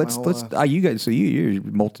 Yeah. So let's you guys. So you're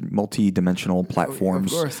multi-dimensional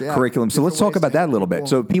platforms, Of course, yeah. curriculum. So let's Different talk about ways that a to- little bit. cool.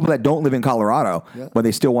 So people that don't live in Colorado, Yeah. but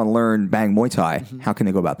they still want to learn Bang Muay Thai, how can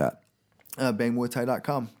they go about that?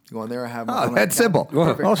 BangMuayThai.com. You go on there. I have. Oh, that's simple.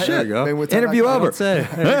 Perfect. Oh shit! There you go. BangMuayThai.com. Interview over.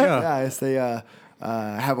 Yeah, yes, they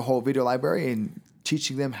have a whole video library and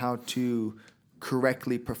teaching them how to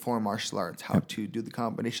correctly perform martial arts, how to do the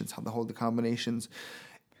combinations, how to hold the combinations.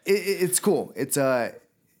 It's cool. It's a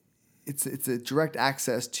direct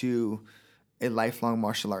access to a lifelong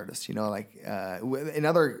martial artist. And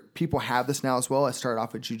other people have this now as well. I started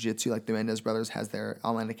off with jiu-jitsu, like the Mendez brothers has their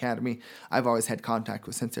online academy. I've always had contact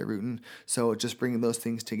with Sensei Rutan. So just bringing those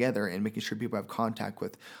things together and making sure people have contact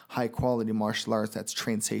with high quality martial arts that's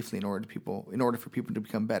trained safely in order for people to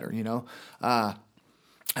become better, I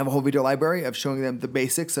have a whole video library of showing them the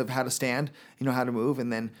basics of how to stand, how to move,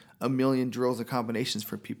 and then a million drills and combinations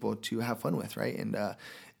for people to have fun with, right? And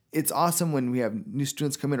it's awesome when we have new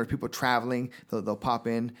students come in or people traveling. They'll pop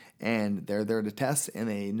in and they're there to test and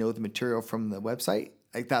they know the material from the website.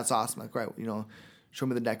 Like, that's awesome. Like, right, show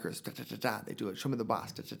me the deckers. Da, da, da, da. They do it. Show me the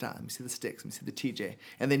boss. Da, da, da. Let me see the sticks. Let me see the TJ.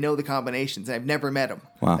 And they know the combinations. And I've never met them.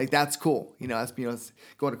 Wow. Like, that's cool. It's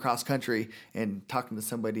going across country and talking to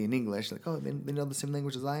somebody in English. Like, oh, they know the same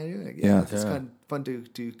language as I do. Like, Yeah. It's fun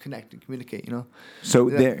to connect and communicate, So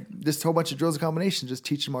Yeah, there, just a whole bunch of drills and combinations, just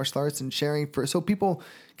teaching martial arts and sharing so people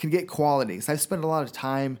can get qualities. I've spent a lot of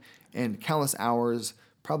time and countless hours,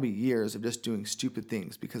 probably years, of just doing stupid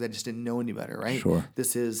things because I just didn't know any better, right? Sure.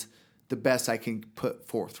 This is the best I can put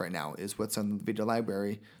forth right now is what's on the video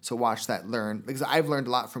library. So watch that, learn. Because I've learned a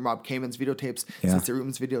lot from Rob Kamen's videotapes, Yeah. Sensei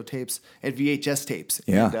Rutan's videotapes, and VHS tapes.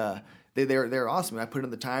 Yeah. And they're awesome. I put in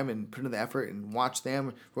the time and put in the effort and watched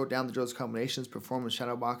them, wrote down the drills, combinations, performed with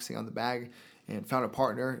shadow boxing on the bag, and found a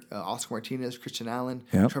partner, Oscar Martinez, Christian Allen,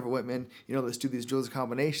 Yep. Trevor Whitman. Let's do these drills and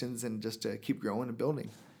combinations and just keep growing and building.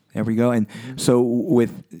 there we go. And so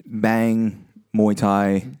with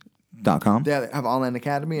BangMuayThai.com, Yeah, I have an online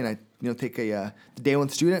academy, and I take the day one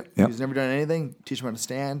student Yep. who's never done anything, teach them how to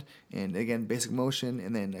stand, and again basic motion,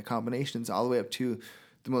 and then combinations all the way up to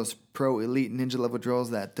the most pro elite ninja level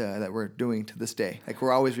drills that we're doing to this day. Like,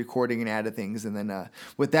 we're always recording and added things, and then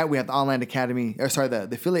with that we have the online academy, the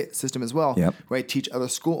affiliate system as well. Yep. Right, teach other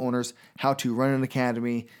school owners how to run an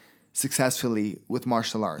academy successfully with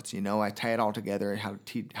martial arts. I tie it all together, how to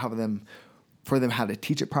teach how to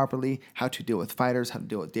teach it properly, how to deal with fighters, how to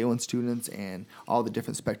deal with day one students, and all the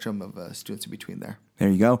different spectrum of students in between there. there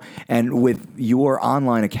you go. And with your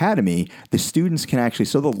online academy, the students can actually,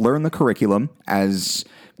 so they'll learn the curriculum as,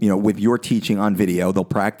 with your teaching on video. They'll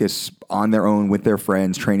practice on their own with their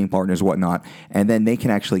friends, training partners, whatnot. And then they can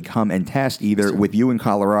actually come and test either with you in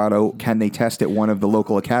Colorado. Can they test at one of the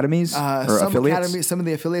local academies or Some affiliates? academies, some of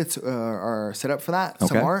the affiliates are set up for that. Okay.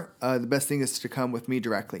 Some aren't. The best thing is to come with me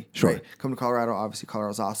directly. Sure. Right? Come to Colorado. Obviously,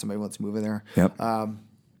 Colorado's awesome. Everyone's moving there. Yep.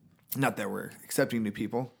 Not that we're accepting new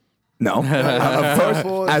people. No. Of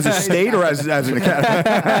course. As a state or as an academy?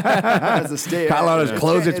 As a state, Colorado's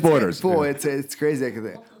closed its borders. It's crazy.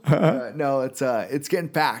 No, it's getting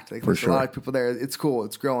packed. Like, there's sure. a lot of people there. It's cool.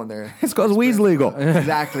 It's growing there. It's because weed's legal.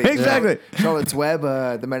 Exactly. Exactly. Charlotte's Web,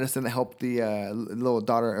 the medicine that helped the little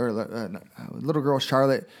daughter or little girl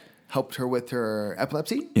Charlotte, helped her with her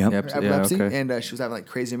epilepsy. Yep. Her Yep. Yeah, epilepsy, okay. and she was having like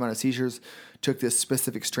crazy amount of seizures. Took this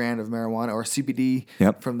specific strand of marijuana or CBD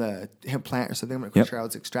Yep. from the hemp plant or something. I'm not Yep. quite sure how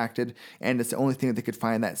it's extracted, and it's the only thing that they could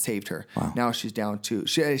find that saved her. Wow. Now she's down to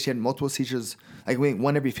she had multiple seizures. Like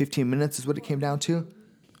one every 15 minutes is what it came down to.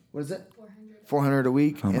 What is it? 400 a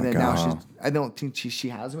week, and my then now God. I don't think she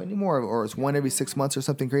has them anymore, or it's one every 6 months or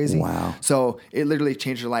something crazy. Wow. So it literally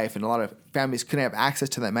changed her life, and a lot of families couldn't have access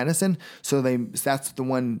to that medicine. So that's the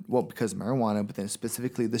one, well, because of marijuana, but then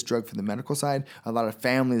specifically this drug for the medical side, a lot of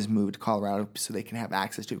families moved to Colorado so they can have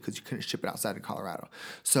access to it because you couldn't ship it outside of Colorado.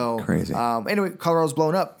 So Crazy. Anyway, Colorado's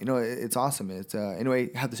blown up. It's awesome. It's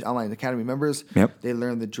anyway, have this online academy members. Yep. They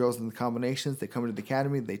learn the drills and the combinations. They come into the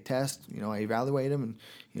academy, they test. I evaluate them,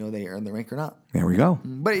 and they earn the rank or not. There we go.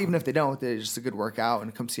 But even if they don't, it's just a good workout,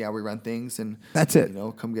 and come see how we run things, and That's it.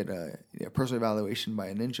 Come get a personal evaluation by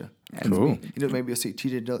a ninja. Cool. Me. Maybe you'll see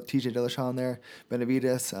TJ Dillashaw on there,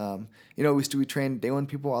 Benavides. We train day one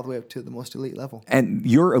people all the way up to the most elite level. And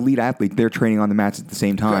your elite athlete, they're training on the mats at the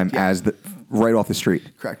same time Correct, yeah. as right off the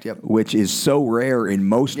street. Correct, yep. Which is so rare in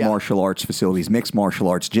most Yeah. martial arts facilities, mixed martial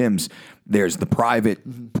arts gyms. There's the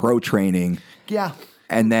private pro training. Yeah.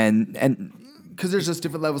 And Because there's just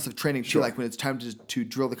different levels of training too. Sure. Like when it's time to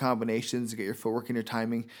drill the combinations, get your footwork and your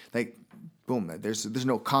timing. Like, boom, there's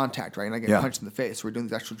no contact, right? And I get Yeah. punched in the face. We're doing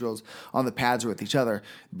these actual drills on the pads or with each other.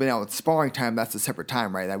 But now with sparring time, that's a separate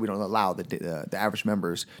time, right? That we don't allow the average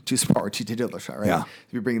members to spar TJ Dillashaw, right? Yeah.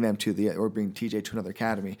 We bring them or bring TJ to another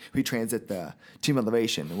academy. He trains at the Team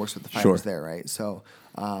Elevation and works with the fighters there, right? So,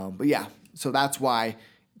 but yeah, so that's why.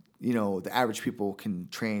 The average people can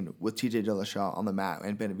train with TJ Dillashaw on the mat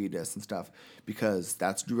and Benavides and stuff because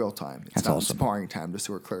that's drill time. It's That's not awesome. sparring time, just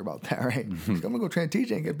so we're clear about that, right? I'm going to go train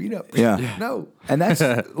TJ and get beat up. Yeah. No. And that's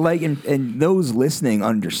like, and those listening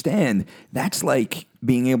understand that's like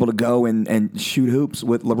being able to go and shoot hoops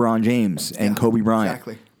with LeBron James and Kobe Bryant.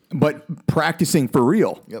 Exactly. But practicing for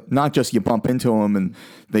real, Yep. not just you bump into them and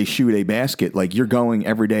they shoot a basket. Like you're going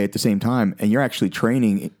every day at the same time and you're actually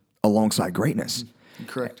training alongside greatness.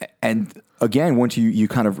 Correct. And again, once you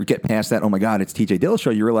kind of get past that, oh my God, it's TJ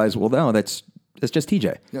Dillashaw, you realize, well, no, that's just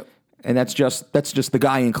TJ. Yep. And that's just the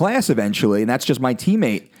guy in class eventually, and that's just my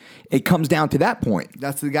teammate. It comes down to that point.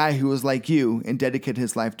 That's the guy who was like you and dedicated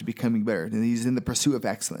his life to becoming better. And he's in the pursuit of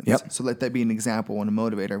excellence. Yep. So let that be an example and a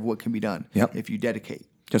motivator of what can be done if you dedicate.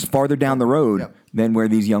 Just farther down the road Yep. than where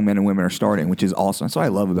these young men and women are starting, which is awesome. That's what I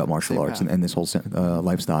love about martial Same arts path. and this whole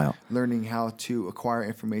lifestyle. Learning how to acquire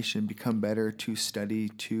information, become better, to study,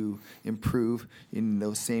 to improve, in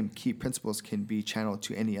those same key principles can be channeled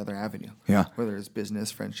to any other avenue. Yeah. Whether it's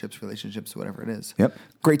business, friendships, relationships, whatever it is. Yep.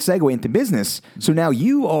 Great segue into business. So now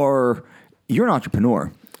you're an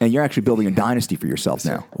entrepreneur. And you're actually building a dynasty for yourself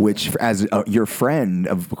now, which, as your friend,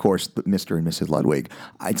 of course, Mr. and Mrs. Ludwig,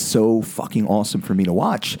 it's so fucking awesome for me to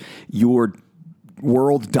watch your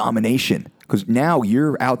world domination. Because now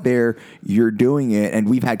you're out there, you're doing it, and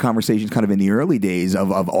we've had conversations kind of in the early days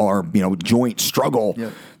of our joint struggle.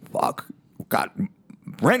 Yep. Fuck, got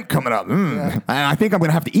rent coming up. And I think I'm going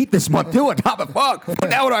to have to eat this month too on top of fuck.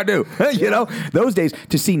 Now what do I do? Those days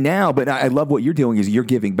to see now, but I love what you're doing is you're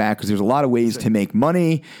giving back because there's a lot of ways to make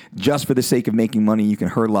money just for the sake of making money. You can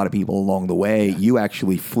hurt a lot of people along the way. You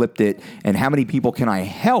actually flipped it. And how many people can I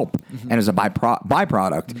help? And as a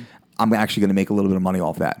byproduct, I'm actually going to make a little bit of money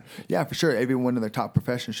off that. Yeah, for sure. Everyone in their top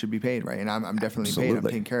profession should be paid, right? And I'm definitely paid. I'm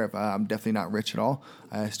Absolutely. taken care of. I'm definitely not rich at all.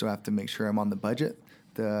 I still have to make sure I'm on the budget.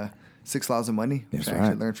 The 6 laws of money, which That's I actually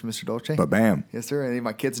right. learned from Mr. Dolce. But bam. Yes, sir. And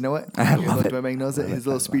my kids know it. I love it. Duane knows it. His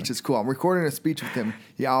little speech is cool. I'm recording a speech with him.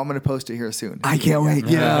 Yeah, I'm going to post it here soon. I can't wait.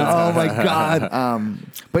 Yeah. Oh my God.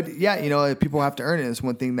 But yeah, people have to earn it. It's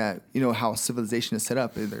one thing that, how civilization is set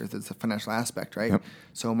up. There's a financial aspect, right? Yep.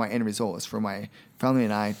 So my end result is for my family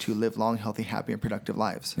and I to live long, healthy, happy, and productive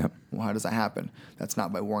lives. Yep. Well, how does that happen? That's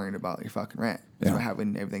not by worrying about your fucking rent. It's Yeah. by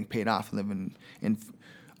having everything paid off, living in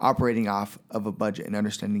operating off of a budget and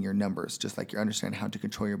understanding your numbers. Just like you understand how to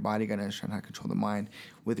control your body, you got to understand how to control the mind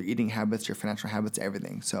with your eating habits, your financial habits,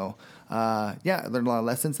 everything. So, I learned a lot of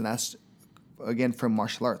lessons, and that's, again, from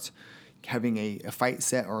martial arts. Having a fight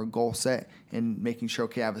set or a goal set and making sure,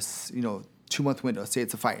 okay, I have a 2-month window. Say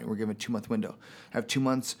it's a fight and we're given a 2-month window. I have 2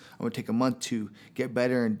 months. I'm going to take a month to get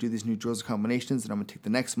better and do these new drills and combinations. And I'm going to take the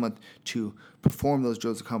next month to perform those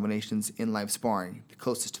drills and combinations in live sparring, the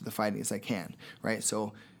closest to the fighting as I can, right?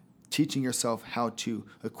 So teaching yourself how to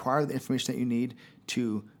acquire the information that you need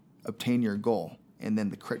to obtain your goal and then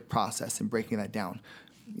the correct process and breaking that down.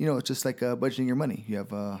 it's just like budgeting your money. You have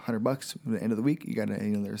 $100 at the end of the week. You got to,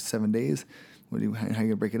 there's 7 days. How are you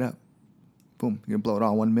gonna break it up? Boom, you're gonna blow it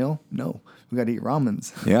all in 1 meal? No, we got to eat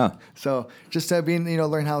ramens. Yeah. So just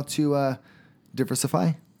learn how to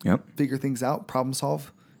diversify. Yep. Figure things out, problem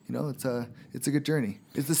solve. It's a good journey.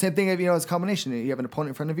 It's the same thing as a combination. You have an opponent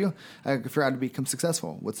in front of you. I figure out how to become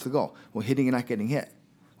successful. What's the goal? Well, hitting and not getting hit.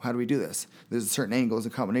 How do we do this? There's certain angles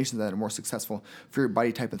and combinations that are more successful for your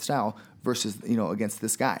body type and style versus, against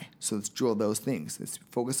this guy. So let's drill those things. Let's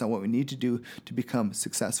focus on what we need to do to become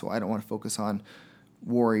successful. I don't want to focus on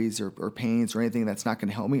worries or pains or anything that's not going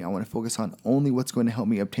to help me. I want to focus on only what's going to help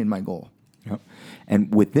me obtain my goal. Yep.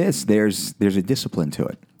 And with this, there's a discipline to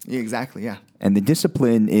it. Yeah, exactly, yeah. And the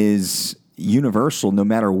discipline is universal no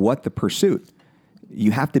matter what the pursuit.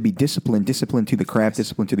 You have to be disciplined to the craft,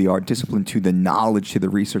 disciplined to the art, disciplined to the knowledge, to the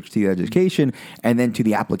research, to the education, and then to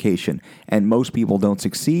the application. And most people don't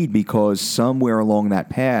succeed because somewhere along that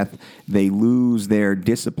path, they lose their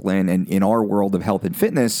discipline. And in our world of health and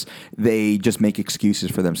fitness, they just make excuses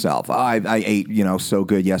for themselves. I ate, so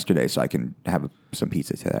good yesterday, so I can have some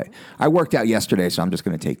pizza today. I worked out yesterday, so I'm just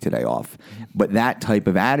going to take today off. But that type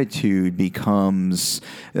of attitude becomes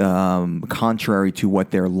contrary to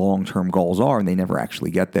what their long-term goals are, and they never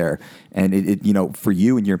actually get there. And it for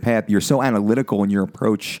you and your path, you're so analytical in your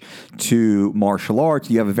approach to martial arts.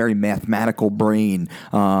 You have a very mathematical brain,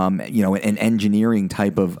 an engineering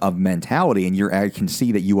type of mentality, and I can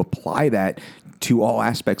see that you apply that to all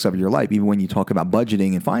aspects of your life. Even when you talk about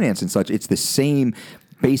budgeting and finance and such, it's the same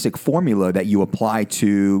basic formula that you apply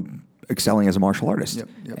to excelling as a martial artist.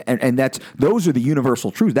 Yep. And those are the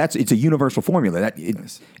universal truths. It's a universal formula.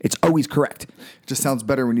 It's always correct. It just sounds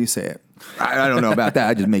better when you say it. I don't know about that.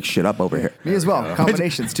 I just make shit up over here. Me as well.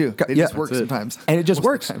 Combinations too. It just works sometimes. And it just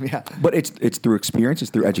works. Yeah. But it's through experience,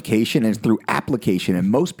 it's through education, and it's through application.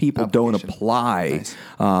 And most people don't apply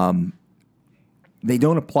they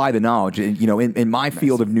don't apply the knowledge. And, in my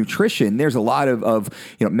field of nutrition, there's a lot of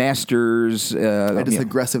masters. I just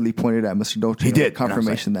aggressively pointed at Mr. Dolce. He did.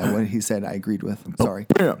 Confirmation that what he said, I agreed with. I'm sorry.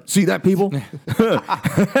 See that, people?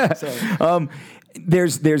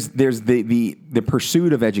 There's the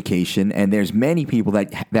pursuit of education, and there's many people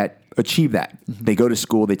that achieve that. Mm-hmm. They go to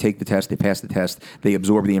school, they take the test, they pass the test, they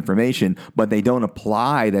absorb the information, but they don't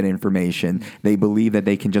apply that information. They believe that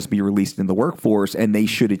they can just be released in the workforce and they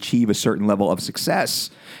should achieve a certain level of success.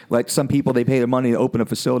 Like some people, they pay the money to open a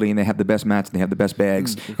facility and they have the best mats and they have the best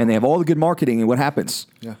bags and they have all the good marketing, and what happens?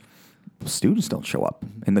 Yeah. Students don't show up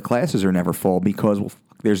and the classes are never full because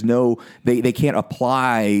there's no they can't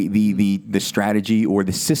apply the strategy or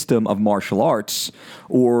the system of martial arts,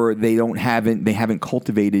 or they haven't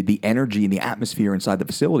cultivated the energy and the atmosphere inside the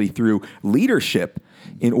facility through leadership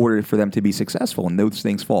in order for them to be successful, and those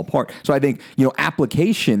things fall apart. So I think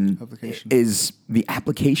application is the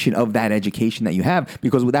application of that education that you have,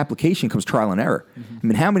 because with application comes trial and error. Mm-hmm. I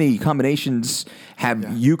mean, how many combinations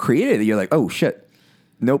have you created that you're like, oh shit,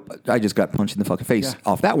 nope, I just got punched in the fucking face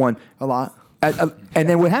off that one. A lot. And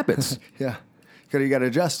then what happens? Yeah. You got to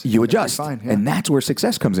adjust. You adjust. Fine, and that's where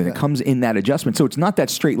success comes in. It comes in that adjustment. So it's not that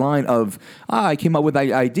straight line of, I came up with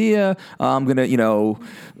the idea, I'm going to,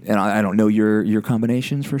 and I don't know your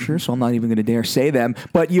combinations for sure, so I'm not even going to dare say them,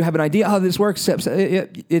 but you have an idea, how this works,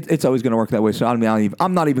 it's always going to work that way, so I'm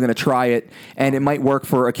not even going to try it, and it might work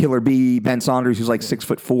for a killer bee, Ben Saunders, who's like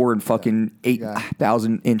 6'4" and fucking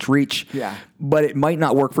 8,000 inch reach, but it might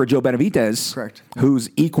not work for Joe Benavidez, correct, who's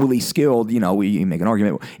equally skilled, we make an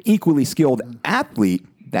argument, equally skilled athlete.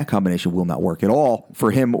 That combination will not work at all for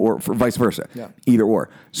him or for vice versa, either or.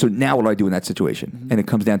 So now what do I do in that situation? Mm-hmm. And it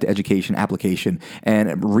comes down to education, application,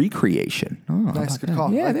 and recreation. Oh, nice, good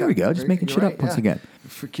call. Yeah, there we go. Just making shit up once again.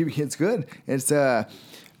 For keeping kids good. It's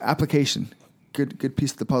application. Good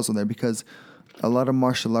piece of the puzzle there, because a lot of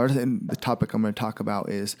martial arts, and the topic I'm going to talk about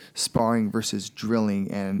is sparring versus drilling,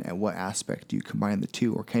 and at what aspect do you combine the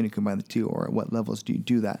two, or can you combine the two, or at what levels do you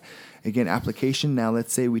do that? Again, application. Now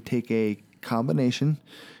let's say we take a combination,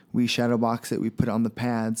 we shadow box it, we put it on the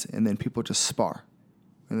pads, and then people just spar,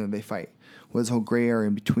 and then they fight. Well, there's a whole gray area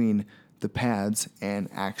in between the pads and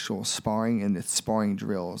actual sparring, and it's sparring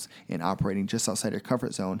drills and operating just outside your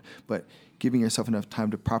comfort zone, but giving yourself enough time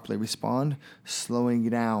to properly respond, slowing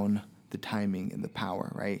down the timing and the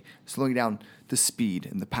power, right? Slowing down the speed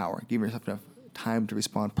and the power, giving yourself enough time to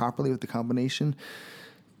respond properly with the combination.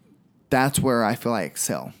 That's where I feel I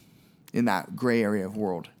excel. In that gray area of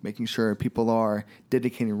world, making sure people are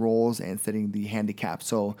dedicating roles and setting the handicap.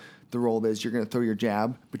 So the role is you're going to throw your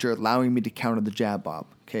jab, but you're allowing me to counter the jab, Bob.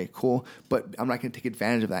 Okay, cool. But I'm not going to take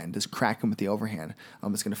advantage of that and just crack him with the overhand.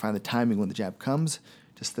 I'm just going to find the timing when the jab comes,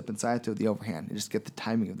 just slip inside, throw the overhand, and just get the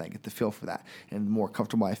timing of that, get the feel for that. And the more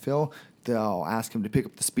comfortable I feel, they'll ask him to pick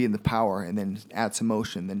up the speed and the power and then add some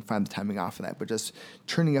motion, then find the timing off of that. But just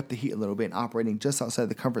turning up the heat a little bit and operating just outside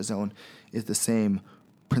the comfort zone is the same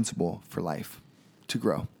principle for life to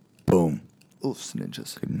grow. Boom. Oofs,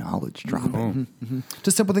 ninjas. Good knowledge dropping.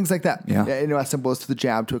 Just simple things like that. Yeah. You know, as simple as to the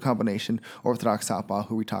jab, to a combination, orthodox southpaw,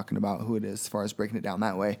 who are we talking about, who it is, as far as breaking it down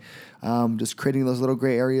that way. Just creating those little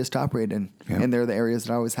gray areas to operate in. Yeah. And they're the areas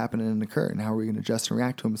that always happen and occur. And how are we going to adjust and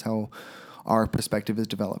react to them is how our perspective is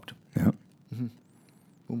developed. Yeah.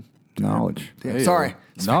 Boom. Knowledge. Yeah, Hey, sorry.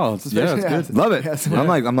 No, it's good. Love it. Yes.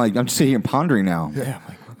 I'm just sitting here pondering now.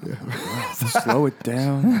 Slow it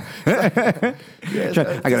down. I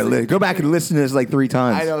gotta go back and listen to this like 3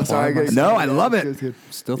 times. I know. Sorry. No, I love it. Good.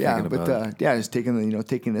 Still Yeah, thinking but about it. just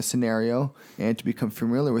taking a scenario, and to become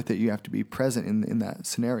familiar with it, you have to be present in that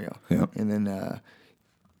scenario. Yeah. And then,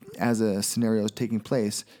 as a scenario is taking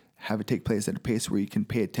place, have it take place at a pace where you can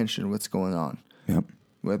pay attention to what's going on. Yep.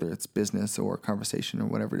 Whether it's business or conversation or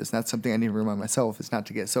whatever it is. And that's something I need to remind myself, is not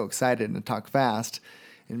to get so excited and talk fast,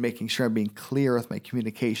 and making sure I'm being clear with my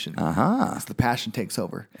communication. Because the passion takes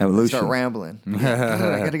over. Evolution. Start rambling. I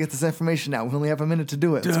got to get this information out. We only have a minute to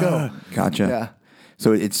do it. Let's go. Gotcha. Yeah.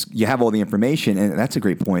 So you have all the information, and that's a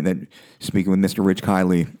great point. That speaking with Mr. Rich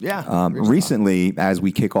Kiley, Rich recently as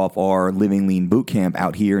we kick off our Living Lean boot camp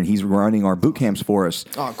out here, and he's running our boot camps for us.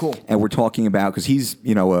 Oh, cool. And we're talking about, because he's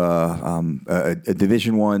a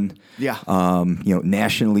Division I,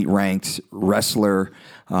 nationally ranked wrestler.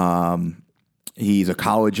 He's a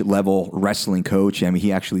college level wrestling coach. I mean,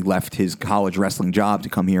 he actually left his college wrestling job to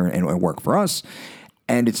come here and work for us.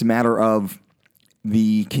 And it's a matter of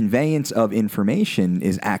the conveyance of information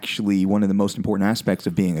is actually one of the most important aspects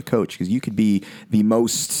of being a coach, because you could be the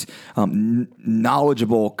most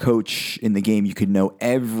knowledgeable coach in the game. You could know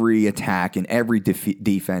every attack and every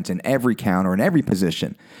defense and every counter and every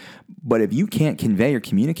position. But if you can't convey or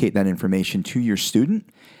communicate that information to your student,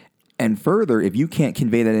 and further, if you can't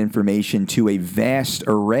convey that information to a vast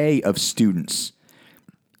array of students,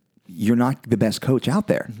 you're not the best coach out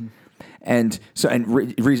there. Mm-hmm. And so,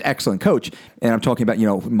 Ree's excellent coach. And I'm talking about,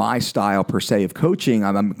 my style per se of coaching.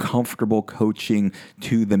 I'm comfortable coaching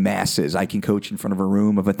to the masses. I can coach in front of a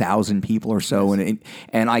room of 1,000 people or so,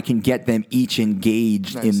 and I can get them each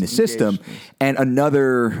engaged in the system. Nice. And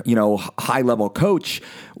another, high level coach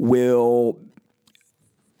will,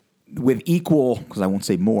 with equal, because I won't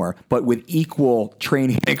say more, but with equal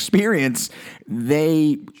training experience,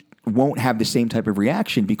 they won't have the same type of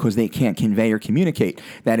reaction because they can't convey or communicate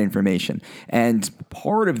that information. And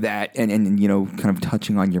part of that, and kind of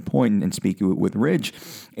touching on your point and speaking with Ridge,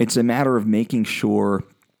 it's a matter of making sure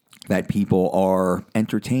that people are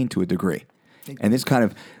entertained to a degree. And this kind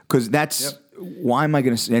of, because that's, why am I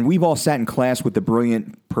going to, and we've all sat in class with the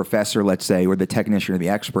brilliant professor, let's say, or the technician or the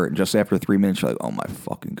expert, and just after 3 minutes, you're like, oh my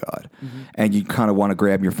fucking God. Mm-hmm. And you kind of want to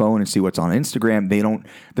grab your phone and see what's on Instagram.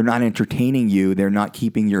 They're not entertaining you. They're not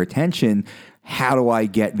keeping your attention. How do I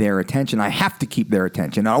get their attention? I have to keep their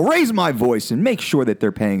attention. I'll raise my voice and make sure that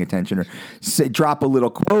they're paying attention, or drop a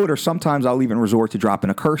little quote, or sometimes I'll even resort to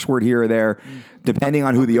dropping a curse word here or there, depending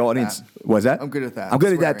on who the audience was. That I'm good at that. I'm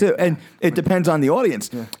good at that too, and it depends on the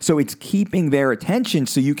audience. Yeah. So it's keeping their attention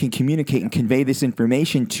so you can communicate and convey this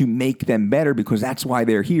information to make them better, because that's why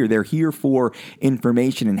they're here. They're here for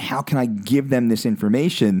information, and how can I give them this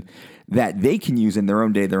information that they can use in their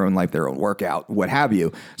own day, their own life, their own workout, what have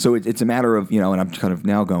you. So it's a matter of, and I'm kind of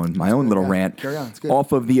now going my own little rant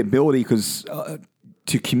off of the ability, because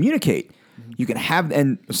to communicate. Mm-hmm. You can have,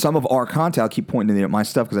 and some of our content, I'll keep pointing to my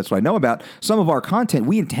stuff because that's what I know about. Some of our content,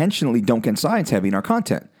 we intentionally don't get science heavy in our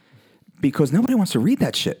content because nobody wants to read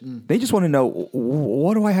that shit. Mm. They just want to know,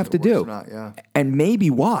 what do I have to do? And maybe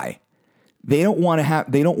why. They don't want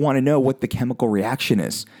to know what the chemical reaction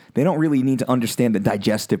is. They don't really need to understand the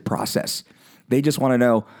digestive process. They just want to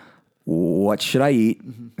know, what should I eat?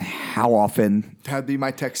 Mm-hmm. How often? That'd be my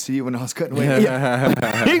text to you when I was cutting away.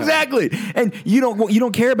 Yeah. Exactly. And you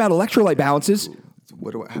don't care about electrolyte balances.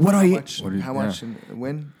 How much and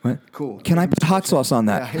when? What? Cool. Can I put hot sauce on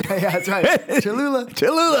that? Yeah, that's right.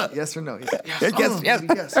 Cholula. Yes or no?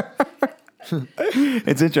 Yes.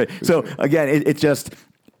 It's interesting. So again, it's just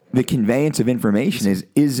the conveyance of information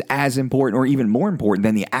is as important, or even more important,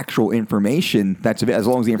 than the actual information that's as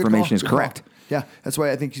long as the information is correct. Yeah, that's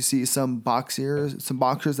why I think you see some boxers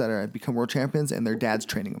that are become world champions, and their dad's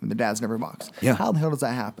training them, and their dad's never boxed. Yeah. How the hell does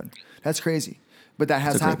that happen? That's crazy. But that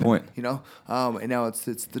has happened. Point. And now it's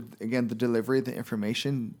the delivery of the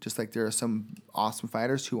information. Just like there are some awesome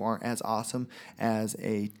fighters who aren't as awesome as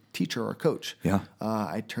a teacher or a coach. Yeah.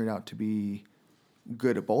 I turned out to be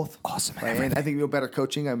good at both. Awesome at Right? And I think better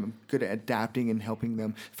coaching. I'm good at adapting and helping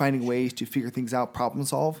them, finding ways to figure things out, problem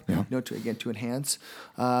solve. Yeah. To enhance.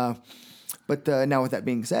 But now, with that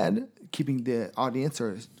being said, keeping the audience,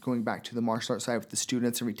 or going back to the martial arts side with the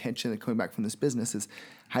students and retention, and coming back from this business, is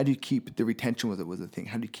how do you keep the retention was the thing?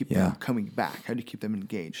 How do you keep them coming back? How do you keep them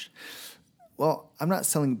engaged? Well, I'm not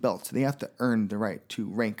selling belts. They have to earn the right to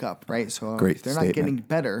rank up, right? So if they're not getting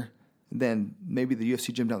better, then maybe the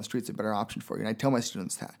UFC gym down the street is a better option for you. And I tell my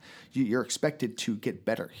students that you're expected to get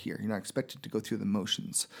better here. You're not expected to go through the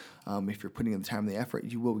motions. If you're putting in the time and the effort,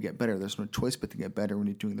 you will get better. There's no choice but to get better when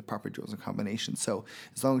you're doing the proper drills and combinations. So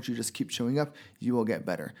as long as you just keep showing up, you will get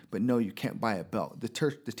better. But no, you can't buy a belt. The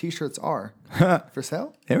T-shirts are for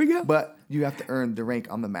sale. There we go. But you have to earn the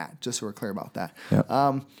rank on the mat, just so we're clear about that. Yep.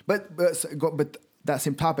 But that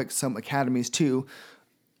same topic, some academies too,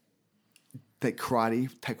 like karate,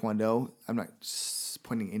 taekwondo, I'm not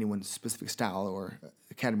pointing anyone's specific style or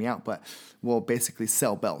academy out, but will basically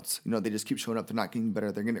sell belts. They just keep showing up. They're not getting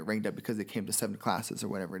better. They're going to get ranked up because they came to 7 classes or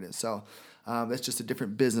whatever it is. So that's just a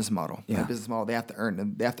different business model. Yeah. That business model, they have to earn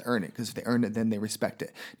it. They have to earn it, because if they earn it, then they respect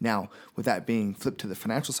it. Now, with that being flipped to the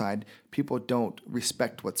financial side, people don't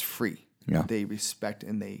respect what's free. Yeah. They respect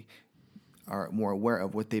and they are more aware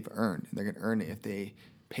of what they've earned. They're going to earn it if they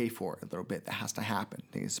pay for it a little bit. That has to happen.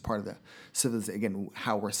 I think it's part of the civilization, again,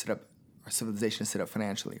 how we're set up, our civilization is set up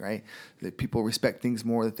financially, right? That people respect things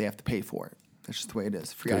more that they have to pay for it. That's just the way it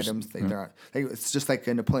is. Free items, it's just like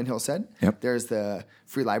Napoleon Hill said. Yep. There's the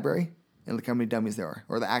free library, and look how many dummies there are,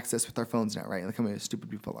 or the access with our phones now, right? And look how many stupid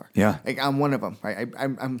people are. Yeah. Like, I'm one of them, right? I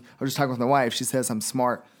was just talking with my wife. She says I'm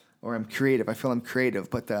smart or I'm creative. I feel I'm creative,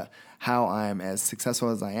 but how I'm as successful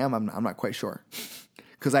as I am, I'm not quite sure.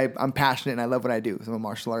 Because I'm passionate and I love what I do. So I'm a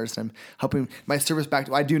martial artist. I'm helping my service back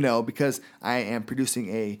to, I do know, because I am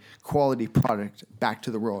producing a quality product back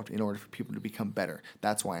to the world in order for people to become better.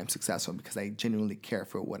 That's why I'm successful, because I genuinely care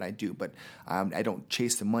for what I do. But I don't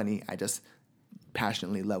chase the money. I just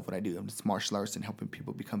passionately love what I do. I'm just martial arts and helping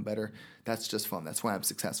people become better. That's just fun. That's why I'm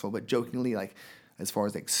successful. But jokingly, like, as far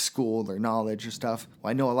as like school or knowledge or stuff,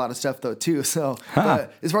 well, I know a lot of stuff though too. So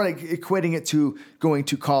as far as like equating it to going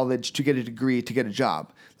to college to get a degree to get a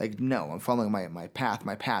job, like, no, I'm following my path,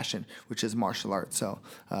 my passion, which is martial arts. So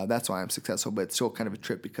that's why I'm successful. But it's still kind of a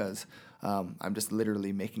trip, because I'm just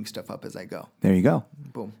literally making stuff up as I go. There you go.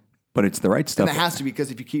 Boom. But it's the right stuff. And it has to be,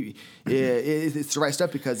 because if you keep, it's the right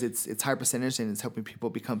stuff, because it's high percentage and it's helping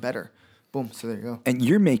people become better. Boom. So there you go. And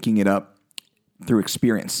you're making it up through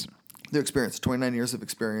experience. Their experience, 29 years of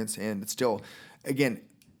experience, and it's still, again,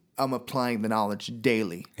 I'm applying the knowledge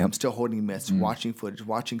daily. Yep. I'm still holding mitts, watching footage,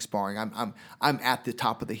 watching sparring. I'm at the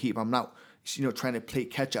top of the heap. I'm not, trying to play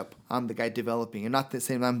catch up. I'm the guy developing, and not the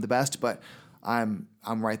same. I'm the best, but I'm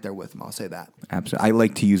right there with him. I'll say that. Absolutely. I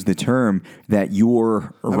like to use the term that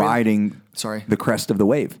you're riding the crest of the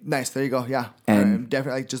wave. Nice. There you go. Yeah, And I'm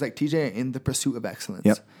definitely just like TJ, in the pursuit of excellence.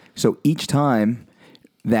 Yep. So each time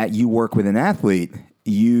that you work with an athlete,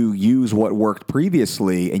 you use what worked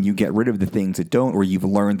previously and you get rid of the things that don't, or you've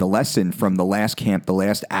learned the lesson from the last camp, the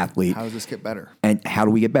last athlete. How does this get better? And how do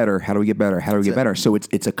we get better? How do we get better? How do we get better? So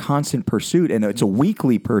it's a constant pursuit, and it's a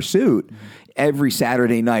weekly pursuit. Every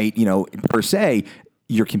Saturday night, per se,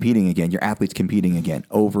 you're competing again. Your athlete's competing again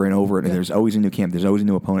over and over. And there's always a new camp. There's always a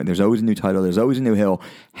new opponent. There's always a new title. There's always a new hill.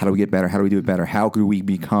 How do we get better? How do we do it better? How do we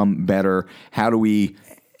become better? How do we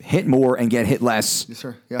hit more and get hit less? Yes,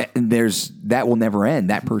 sir. Yeah. And that will never end.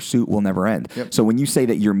 That pursuit will never end. Yep. So when you say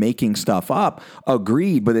that you're making stuff up,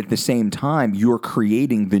 agreed, but at the same time, you're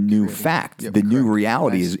creating the new fact. Yep, the new correct.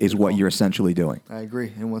 reality Nice. is what you're essentially doing. I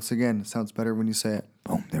agree. And once again, it sounds better when you say it.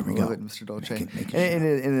 Boom. There we Love go. it, Mr. Dolce. Make it And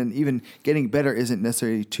then even getting better isn't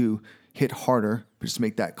necessarily to hit harder, but just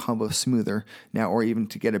make that combo smoother. Now, or even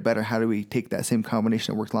to get it better, how do we take that same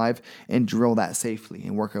combination that worked live and drill that safely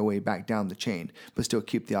and work our way back down the chain, but still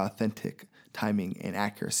keep the authentic timing and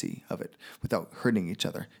accuracy of it without hurting each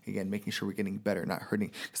other. Again, making sure we're getting better, not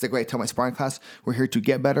hurting. Because like what I tell my sparring class, we're here to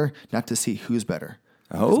get better, not to see who's better.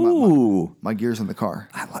 Oh, My gear's in the car.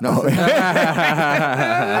 fun.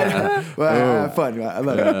 I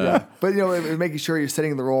love it. Yeah. But making sure you're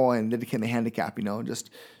setting the role and dedicating the handicap. Just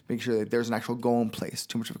making sure that there's an actual goal in place.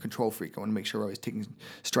 Too much of a control freak. I want to make sure we're always taking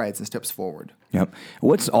strides and steps forward. Yep.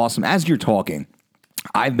 What's awesome, as you're talking,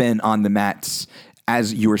 I've been on the mats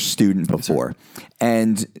as your student before,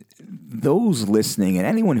 and those listening and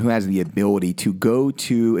anyone who has the ability to go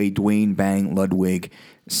to a Duane Bang Ludwig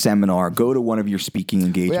seminar, go to one of your speaking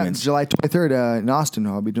engagements. July 23rd in Austin,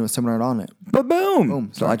 I'll be doing a seminar on it. But boom!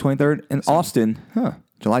 Boom. July 23rd in Austin.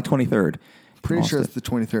 July 23rd. Pretty sure Lost it's the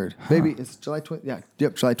 23rd. Maybe it's July 20. Yeah,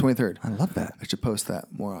 yep, July 23rd. I love that. I should post that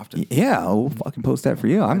more often. Yeah, I'll fucking post that for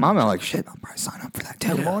you. I'm like, shit, I'll probably sign up for that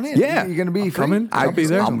too. Come on in. Yeah. You're gonna be free? coming. I'll be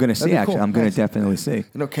there. I'm going to see, That'd be actually. cool. I'm going to Nice. definitely see. I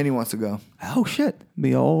know Kenny wants to go. Oh, shit.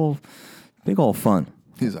 Be all big old fun.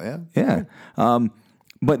 He's like, yeah. Yeah.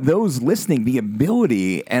 But those listening, the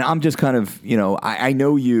ability, and I'm just kind of, I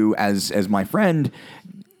know you as my friend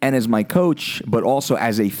and as my coach, but also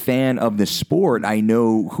as a fan of the sport. I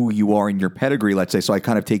know who you are in your pedigree, let's say. So I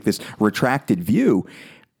kind of take this retracted view.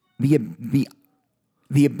 The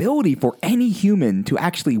ability for any human to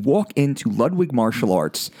actually walk into Ludwig Martial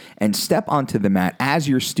Arts and step onto the mat as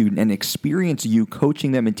your student and experience you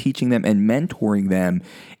coaching them and teaching them and mentoring them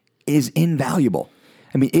is invaluable.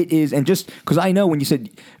 I mean, it is. And just because I know when you said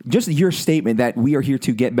just your statement that we are here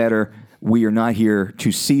to get better, we are not here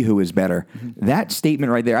to see who is better. Mm-hmm. That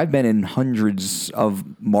statement right there, I've been in hundreds of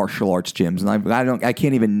martial arts gyms, and I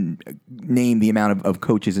can't even name the amount of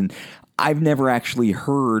coaches, and I've never actually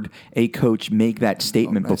heard a coach make that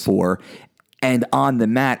statement before, and on the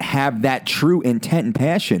mat have that true intent and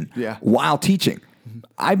passion while teaching. Mm-hmm.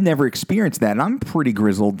 I've never experienced that, and I'm pretty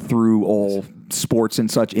grizzled through all sports and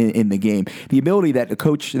such in the game. The ability that a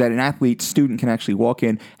coach, that an athlete, student can actually walk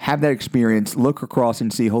in, have that experience, look across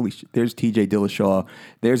and see, holy shit, there's TJ Dillashaw,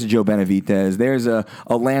 there's a Joe Benavidez, there's a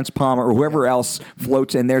Lance Palmer, or whoever else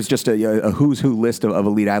floats, and there's just a who's who list of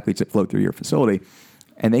elite athletes that float through your facility.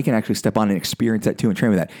 And they can actually step on and experience that too and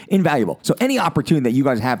train with that. Invaluable. So any opportunity that you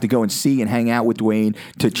guys have to go and see and hang out with Duane,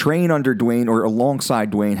 to train under Duane or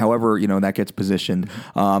alongside Duane, however that gets positioned,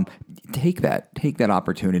 take that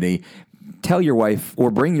opportunity. Tell your wife or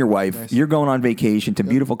bring your wife, you're going on vacation to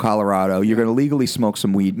beautiful Colorado. You're going to legally smoke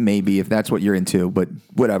some weed, maybe, if that's what you're into, but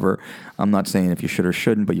whatever. I'm not saying if you should or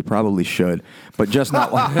shouldn't, but you probably should. But just not.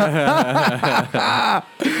 I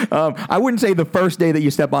wouldn't say the first day that you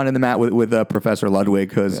step on in the mat with Professor Ludwig,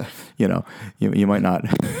 because, you might not,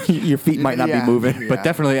 your feet might not be moving. But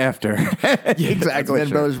definitely after. Exactly. And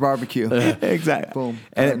Brothers Barbecue. Exactly. Boom.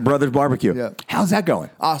 And Brothers Barbecue. Yeah. How's that going?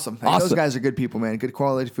 Awesome. Hey, those guys are good people, man. Good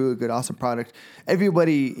quality food, good, awesome product.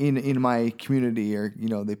 Everybody in my community are,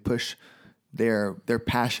 they push their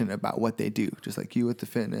passion about what they do, just like you with the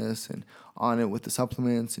fitness, and on it with the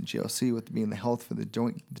supplements, and GLC with being the health for the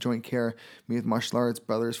joint care, me with martial arts,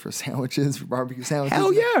 Brothers for sandwiches, for barbecue sandwiches.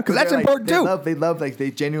 Hell yeah, because that's important too. They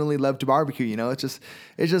genuinely love to barbecue.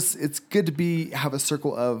 It's good to have a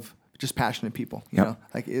circle of just passionate people.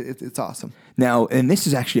 It's awesome. Now, and this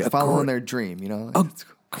is actually following their dream. A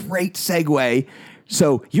great segue.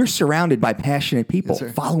 So you're surrounded by passionate people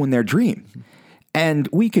following their dream. And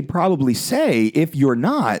we could probably say, if you're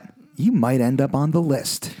not, you might end up on the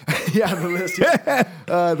list. Yeah, the list. Yeah.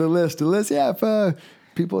 The list. Yeah, if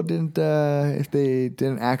people didn't, if they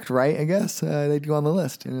didn't act right, I guess, they'd go on the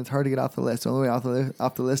list. And it's hard to get off the list. The only way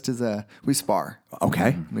off the list is we spar.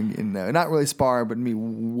 Okay. Not really spar, but me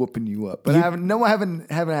whooping you up. But I haven't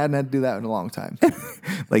had to do that in a long time.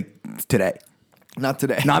 Like today. Not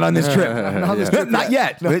today. Not on this trip. Not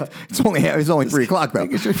yet. No. It's only 3:00 though.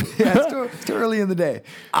 It's too early in the day.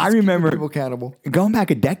 I remember people accountable. Going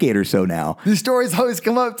back a decade or so now. These stories always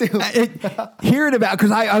come up too. Hearing about,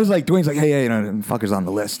 because I was like, Duane's like, hey, fuckers on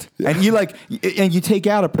the list, and you take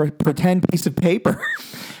out a pretend piece of paper,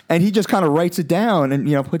 and he just kind of writes it down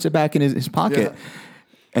and puts it back in his pocket,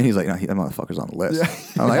 and he's like, no, that motherfucker's on the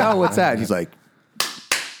list. I'm like, oh, what's that? He's like,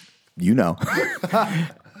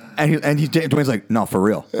 And Duane's like, no, for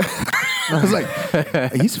real. I was like,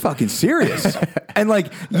 he's fucking serious. And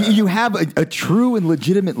like, you have a true and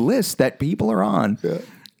legitimate list that people are on. Yeah.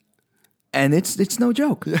 And it's no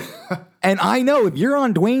joke. Yeah. And I know if you're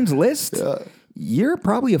on Duane's list, you're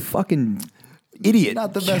probably a fucking idiot.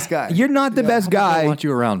 Not the best guy. You're not the best guy. I don't want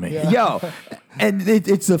you around me. Yeah. Yo. And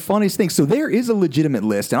it's the funniest thing. So there is a legitimate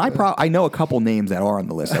list, and I know a couple names that are on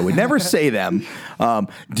the list. I would never say them.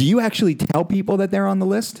 Do you actually tell people that they're on the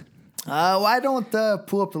list? Well, I don't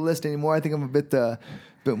pull up the list anymore. I think I'm a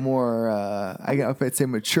bit more, I'd say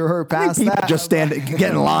mature past people that. Just get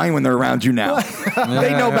in line when they're around you now.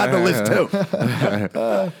 They know about the list too.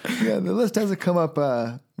 The list hasn't come up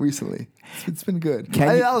recently. It's been good.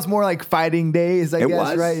 That was more like fighting days, I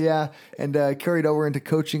guess, right? Yeah. And carried over into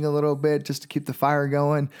coaching a little bit just to keep the fire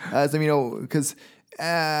going. Because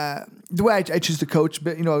the way I choose to coach,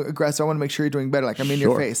 but aggressive, I want to make sure you're doing better. Like I'm in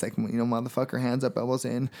your face, like motherfucker, hands up, elbows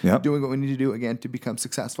in, doing what we need to do again to become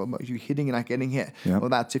successful. But you hitting and not getting hit. Yep. Well,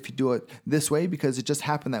 that's if you do it this way because it just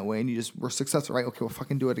happened that way and you just were successful, right? Okay, we'll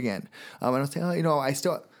fucking do it again. And I'll say,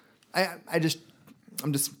 I just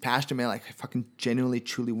I'm just passionate, man. Like I fucking genuinely,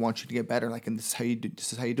 truly want you to get better. Like, and this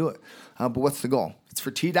is how you do it. But what's the goal? It's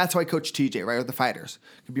for That's why I coach TJ, right? With the fighters,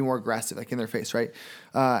 could be more aggressive, like in their face, right?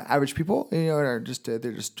 Average people, are just they're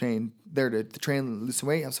just trained there to train, lose some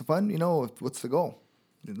weight, have some fun. What's the goal?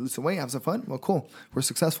 Lose some weight, have some fun. Well, cool, we're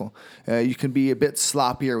successful. You can be a bit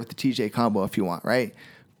sloppier with the TJ combo if you want, right?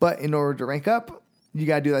 But in order to rank up, you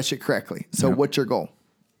gotta do that shit correctly. So, what's your goal?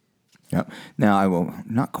 Yep. Now I will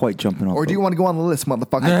not quite jumping off. Or do you want to go on the list,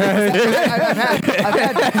 motherfucker?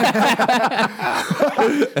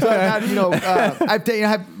 I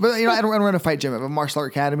don't run a fight gym. I have a martial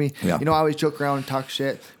art academy. Yeah. I always joke around and talk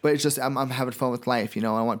shit, but it's just I'm having fun with life.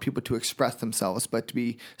 I want people to express themselves, but to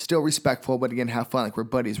be still respectful, but again have fun. Like we're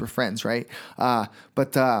buddies, we're friends, right?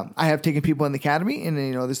 But I have taken people in the academy, and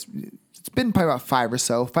this. It's been probably about 5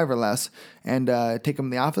 or less, and take them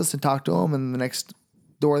in the office and talk to them, and the next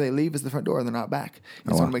door they leave is the front door, and they're not back.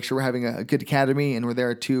 And so I want to make sure we're having a good academy, and we're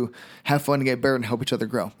there to have fun and get better and help each other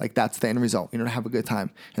grow. Like that's the end result, to have a good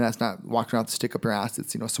time. And that's not walking around with a stick up your ass.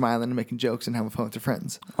 It's, smiling and making jokes and having fun with your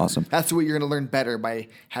friends. Awesome. That's what you're going to learn better you're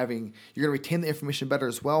going to retain the information better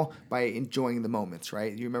as well by enjoying the moments,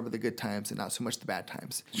 right? You remember the good times and not so much the bad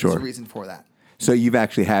times. Sure. There's a reason for that. So you've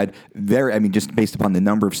actually had just based upon the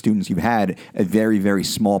number of students you've had, a very, very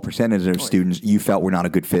small percentage of students you felt were not a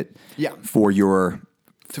good fit for your...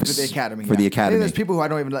 For the academy. For the academy. And there's people who I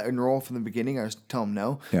don't even let enroll from the beginning. I just tell them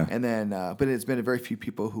no. Yeah. And then, but it's been a very few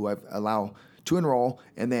people who I've allow to enroll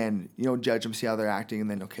and then, judge them, see how they're acting. And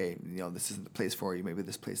then, okay, this isn't the place for you. Maybe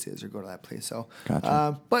this place is, or go to that place. So,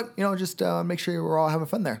 gotcha. But, just make sure we're all having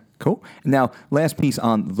fun there. Cool. Now, last piece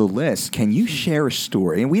on the list. Can you share a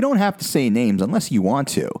story? And we don't have to say names unless you want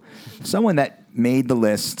to. Someone that made the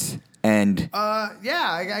list and...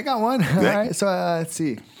 I got one. All right. So, let's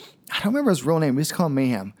see. I don't remember his real name. We used to call him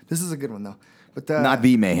Mayhem. This is a good one though. But not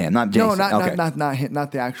the Mayhem, not Jason. No,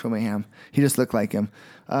 not the actual Mayhem. He just looked like him.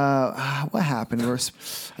 What happened?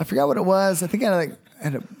 I forgot what it was. I think we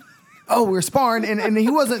were sparring, and he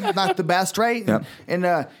wasn't not the best, right? Yep. And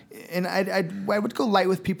I would go light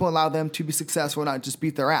with people, allow them to be successful, not just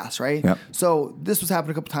beat their ass, right? Yep. So this was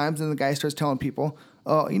happening a couple times, and the guy starts telling people,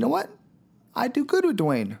 "Oh, you know what? I do good with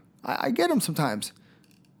Duane. I get him sometimes."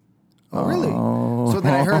 Oh, really? So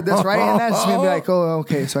then I heard this, right? And that's made me like, oh,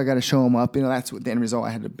 okay, so I got to show him up. That's what the end result. I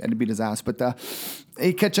had to beat his ass. But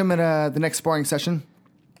I catch him at the next sparring session.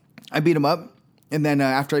 I beat him up. And then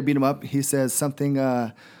after I beat him up, he says something,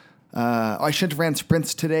 I shouldn't have ran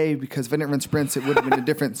sprints today because if I didn't run sprints, it would have been a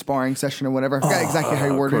different sparring session or whatever. I forgot exactly how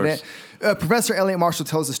he worded it. Professor Elliot Marshall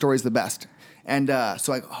tells the stories the best. And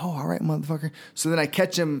so I go, all right, motherfucker. So then I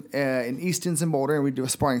catch him in Easton's and Boulder, and we do a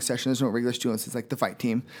sparring session. There's no regular students. It's like the fight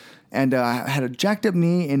team. And I had a jacked up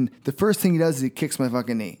knee, and the first thing he does is he kicks my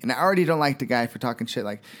fucking knee. And I already don't like the guy for talking shit.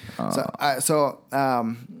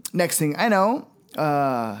 Next thing I know,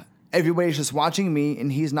 everybody's just watching me, and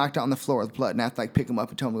he's knocked out on the floor with blood. And I have to pick him up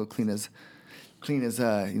and tell him to go clean his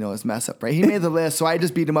his mess up, right? He made the list, so I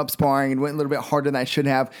just beat him up sparring and went a little bit harder than I should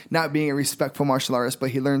have, not being a respectful martial artist,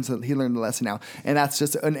 but he learned the lesson now. And that's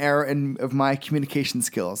just an error of my communication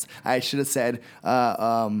skills. I should have said,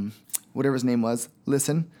 whatever his name was,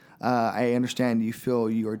 listen, I understand you feel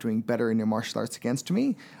you are doing better in your martial arts against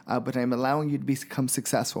me, but I'm allowing you to become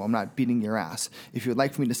successful. I'm not beating your ass. If you would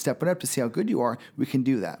like for me to step it up to see how good you are, we can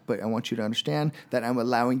do that. But I want you to understand that I'm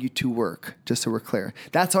allowing you to work, just so we're clear.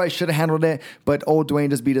 That's how I should have handled it, but old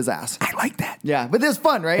Duane just beat his ass. I like that. Yeah, but it's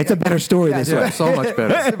fun, right? It's a better story this way. So much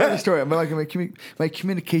better. It's a better story. But my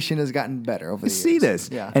communication has gotten better over the years. See this.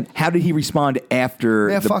 Yeah. And how did he respond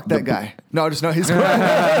after? Yeah, fuck that guy. No, just no. He's cool.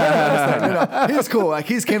 He's cool. Like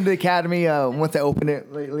he's came to the academy once I opened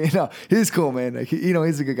it lately. He's cool, man. Like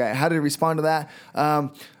he's a good guy. How did he respond to that?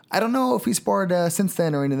 I don't know if he sparred since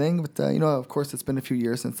then or anything, but of course, it's been a few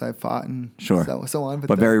years since I've fought and so on.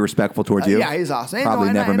 But very respectful towards you. Yeah, he's awesome.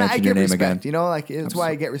 Probably never mentioned your name again. It's why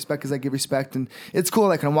I get respect, because I give respect, and it's cool.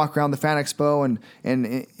 Like when I walk around the Fan Expo and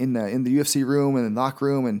in the UFC room and the locker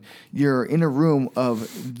room, and you're in a room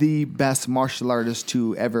of the best martial artists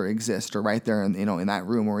to ever exist, or right there, in that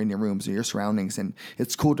room or in your rooms or your surroundings, and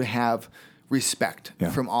it's cool to have respect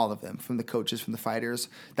from all of them, from the coaches, from the fighters.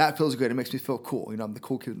 That feels good. It makes me feel cool. I'm the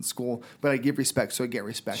cool kid in school, but I give respect, so I get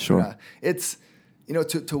respect. Sure. But, it's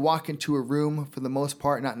to walk into a room for the most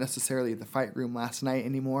part, not necessarily the fight room last night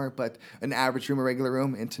anymore, but an average room, a regular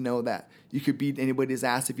room, and to know that you could beat anybody's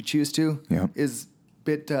ass if you choose to is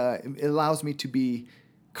it allows me to be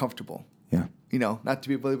comfortable. Yeah. Not to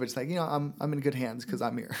be a bully, but it's like, I'm in good hands because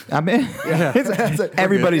I'm here. I'm in.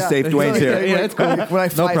 Everybody's safe. Duane's here. Yeah, it's cool. When I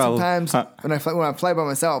fly No problem. sometimes, when I fly by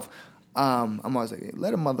myself, I'm always like,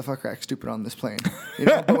 let a motherfucker act stupid on this plane. You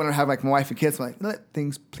know, but when I have like my wife and kids, I'm like, let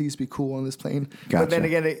things please be cool on this plane. Gotcha. But then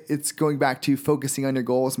again, it's going back to focusing on your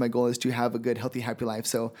goals. My goal is to have a good, healthy, happy life.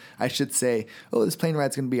 So I should say, oh, this plane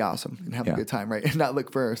ride's going to be awesome and have a good time, right? And not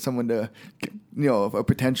look for someone to, a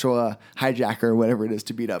potential hijacker or whatever it is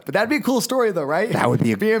to beat up. But that'd be a cool story though, right? That would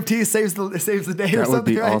be BMT saves the day or That would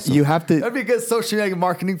something, be right? awesome. You have to That'd be a good social media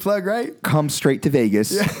marketing plug, right? come straight to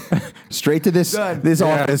Vegas, straight to this Done.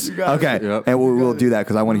 office. You got Okay, it. Yep. and we'll got do it. that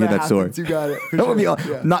because I want to hear that story. happens, you got it. For That would be sure.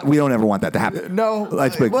 Yeah. not. We don't ever want that to happen. No.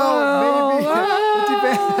 Let's be. Well, maybe.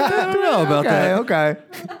 I don't know about that. Okay.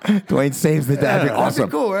 Duane saves the day. That'd be awesome.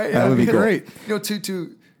 That'd be cool, right? That would be great.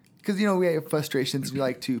 Because we have frustrations. We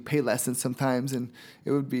like to pay lessons sometimes, and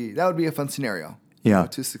that would be a fun scenario. Yeah.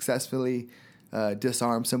 To successfully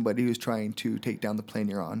disarm somebody who's trying to take down the plane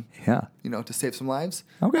you're on. Yeah. To save some lives.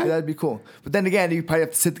 Okay. Yeah, that'd be cool. But then again, you probably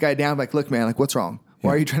have to sit the guy down, like, look, man, like, what's wrong?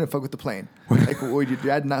 Why are you trying to fuck with the plane? Like, did your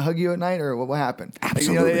dad not hug you at night, or what happened?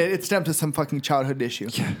 Absolutely. It stems to some fucking childhood issue.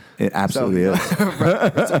 It absolutely is.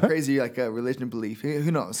 Right. It's a crazy religion belief. Who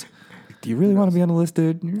knows? Do you really want to be on the list,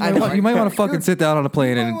 dude? You I know, might, you might want to fucking sit down on a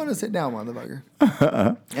plane I and want to sit down,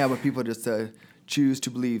 motherfucker. Yeah, but people just choose to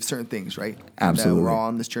believe certain things, right? Absolutely. And, we're all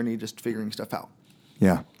on this journey just figuring stuff out.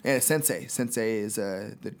 Yeah. And a sensei is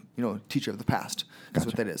the teacher of the past. That's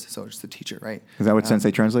what Gotcha. that is. So it's the teacher, right? Is that what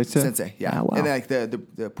sensei translates to? Sensei, yeah. Oh, wow. And then, like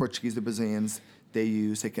the Portuguese, the Brazilians, they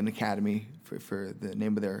use like an academy for the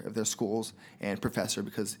name of their schools, and professor,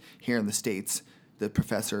 because here in the States the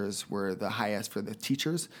professors were the highest for the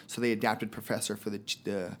teachers, so they adapted professor for the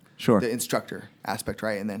Sure. the instructor aspect,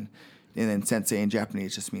 right? And then sensei in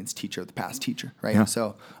Japanese just means teacher of the past, teacher, right? Yeah.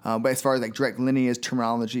 So, but as far as like direct lineage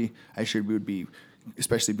terminology, we would be,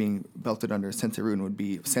 especially being belted under Sensei Rune, would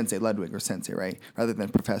be Sensei Ludwig or Sensei, right? Rather than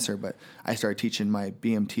professor. But I started teaching my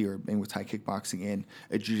BMT or Bang with Thai kickboxing in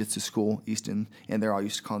a jiu-jitsu school, Easton, and they're all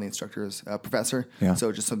used to calling the instructors professor. Yeah.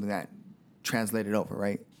 So just something that translated over,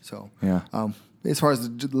 right? So Yeah. as far as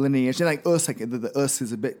the lineage, and like us, like the us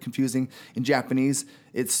is a bit confusing. In Japanese,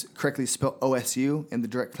 it's correctly spelled OSU, and the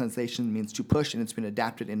direct translation means to push, and it's been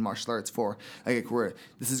adapted in martial arts for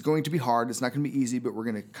this is going to be hard. It's not going to be easy, but we're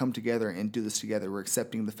going to come together and do this together. We're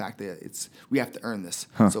accepting the fact that we have to earn this.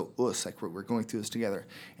 So us, like we're going through this together.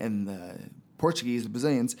 And the Portuguese, the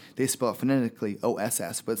Brazilians, they spell it phonetically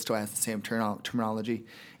OSS, but it still has the same terminology,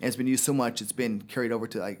 and it's been used so much, it's been carried over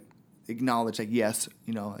to like acknowledge, like, yes,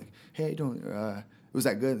 like, hey, was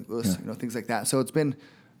that good? Things like that. So it's been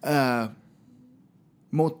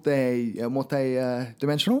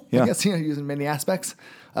multi-dimensional, Yeah. I guess, using many aspects.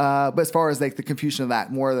 But as far as like the confusion of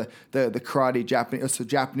that, more the karate,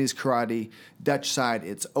 Japanese karate, Dutch side,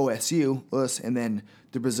 it's OSU, US, and then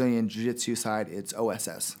the Brazilian jiu-jitsu side, it's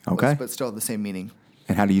OSS. Okay. But still the same meaning.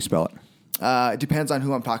 And how do you spell it? It depends on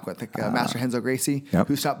who I'm talking with. Like Master Henzo Gracie, Yep.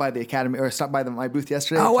 who stopped by the academy or stopped by my booth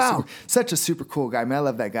yesterday. Oh, wow. Such a super cool guy, man. I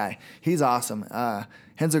love that guy. He's awesome.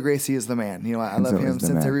 Henzo Gracie is the man. I love Henzo him. is the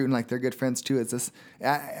Sensei man. Root, and like they're good friends too. It's this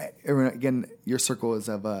again, your circle is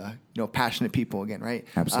of passionate people again, right?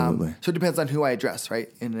 Absolutely. So it depends on who I address, right?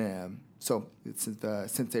 And so it's the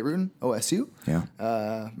Sensei Rootin, OSU. Yeah.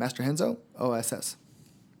 Master Henzo, OSS.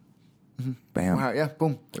 Bam. Wow, yeah,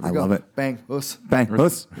 boom. There we I go. love it. Bang. Us. Bang.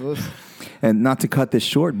 Let's- Us. And not to cut this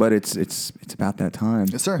short, but it's about that time.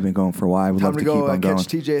 Yes, sir. We've been going for a while. We'd Time love to to go keep on going. catch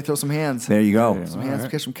TJ, throw some hands. There you go. Some hands,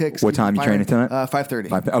 catch some kicks. What keep time you firing. training tonight?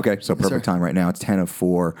 5:30. Okay, so Yes, perfect sir. time right now. It's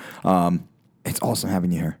 10:04. It's awesome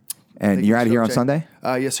having you here. And Thank you're you out of so here on much. Sunday?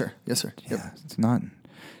 Yes, sir. Yes, sir. Yep. Yeah, it's not.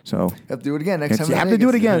 So Have to do it again next It's- time. you in have to do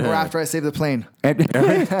it Vegas. again. Or after I save the plane.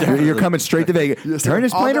 you're coming straight to Vegas. Yes, sir. Turn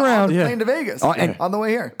this plane On around. the plane to Vegas. Oh, and- on the way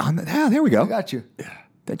here. There we go. I got you.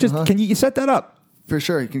 That just can you set that up? For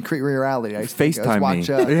sure. You can create reality. FaceTime me.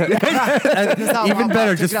 This is how Even Rob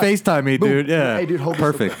better, Check just it out. FaceTime me, Boom. dude. Yeah. Hey, dude, hold this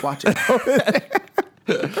real Perfect. quick. Watch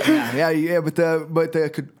it. yeah. But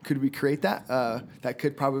could we create that? That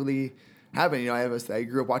could probably happen. I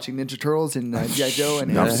grew up watching Ninja Turtles and G.I. Joe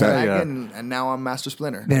and Yeah. Dragon, and now I'm Master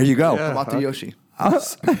Splinter. There you go. Wataru Yoshi. All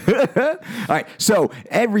right. So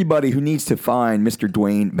everybody who needs to find Mr.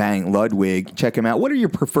 Duane Bang Ludwig, check him out. What are your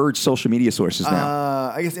preferred social media sources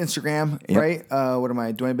now? I guess Instagram, Yep. right? What am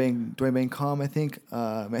I? Duane Bang Com, I think.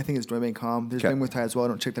 I think it's Duane Bang Com. There's Okay. Bang with Thai as well. I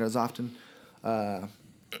don't check that as often.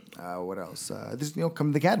 What else? There's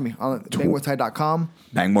come to the academy on bangwiththai.com.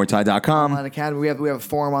 BangMoreThai.com. Online academy. We have a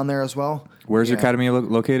forum on there as well. Where's your Yeah. academy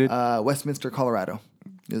located? Westminster, Colorado.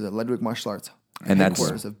 There's a Ludwig Martial Arts. And that's-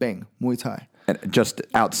 headquarters of Bang Muay Thai. Just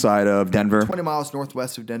outside of Denver, 20 miles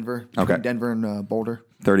northwest of Denver. Okay. Between Denver and Boulder.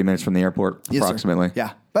 30 minutes from the airport, Yes, sir. approximately.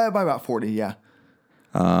 Yeah, by about 40. Yeah.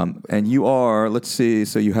 And you are, let's see,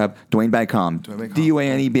 so you have Duane Bangcom.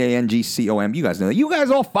 DuaneBangcom. You guys know that. You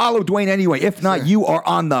guys all follow Duane anyway. If not, you are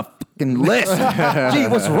on the fucking list. Gee,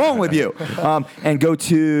 what's wrong with you? And go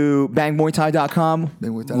to bangmuaythai.com,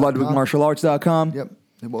 LudwigMartialArts.com. Yep.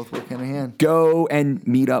 They both work hand in hand. Go and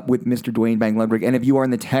meet up with Mr. Duane Bang Ludwig. And if you are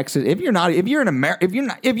in the Texas, if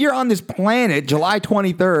you're on this planet, July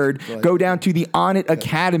 23rd, go down to the On It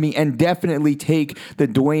Academy and definitely take the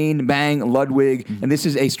Duane Bang Ludwig. And this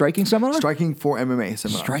is a striking seminar? Striking for MMA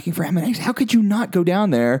seminar. Striking for MMA. How could you not go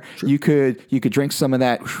down there? Sure. You could drink some of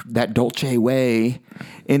that Dolce Whey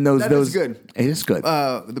in those. That is good. It is good.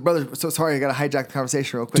 The brothers. So sorry, I got to hijack the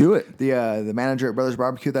conversation real quick. Do it. The manager at Brothers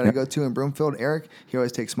Barbecue that I go to in Broomfield, Eric. He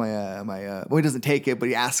always takes my well, he doesn't take it, but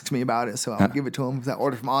he asks me about it, so I'll give it to him. I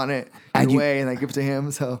order from On It away, and I give it to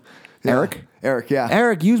him. So yeah. Eric, yeah.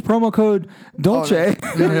 Eric, use promo code Dolce.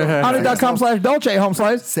 On.com/Dolce home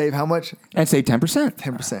slice. Save how much? And save 10%.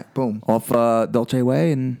 10%. Boom. Off Dolce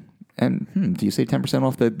Whey and do you save 10%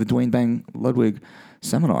 off the Duane Bang Ludwig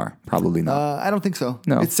seminar? Probably not. I don't think so.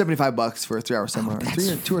 No. It's $75 for a 3-hour seminar.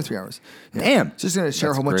 2 or 3 hours. Yeah. Damn. It's just going to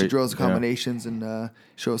share a whole bunch of great. drills and combinations and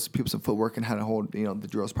show people some footwork and how to hold the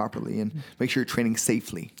drills properly and make sure you're training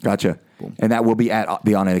safely. Gotcha. Boom. And that will be at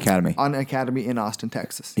the On It Academy. On It Academy in Austin,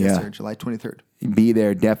 Texas. Yeah. Yes, sir. July 23rd. Be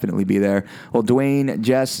there. Definitely be there. Well, Duane,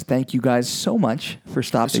 Jess, thank you guys so much for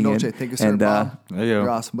stopping in. Thank you, sir. And, Bob. Hey, yo. You're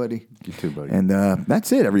awesome, buddy. You too, buddy. And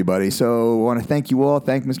that's it, everybody. So I want to thank you all.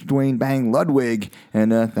 Thank Mr. Duane Bang Ludwig.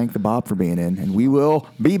 And thank the Bob for being in. And we will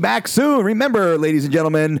be back soon. Remember, ladies and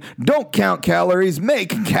gentlemen, don't count calories.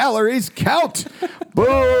 Make calories count.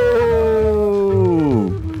 Boom.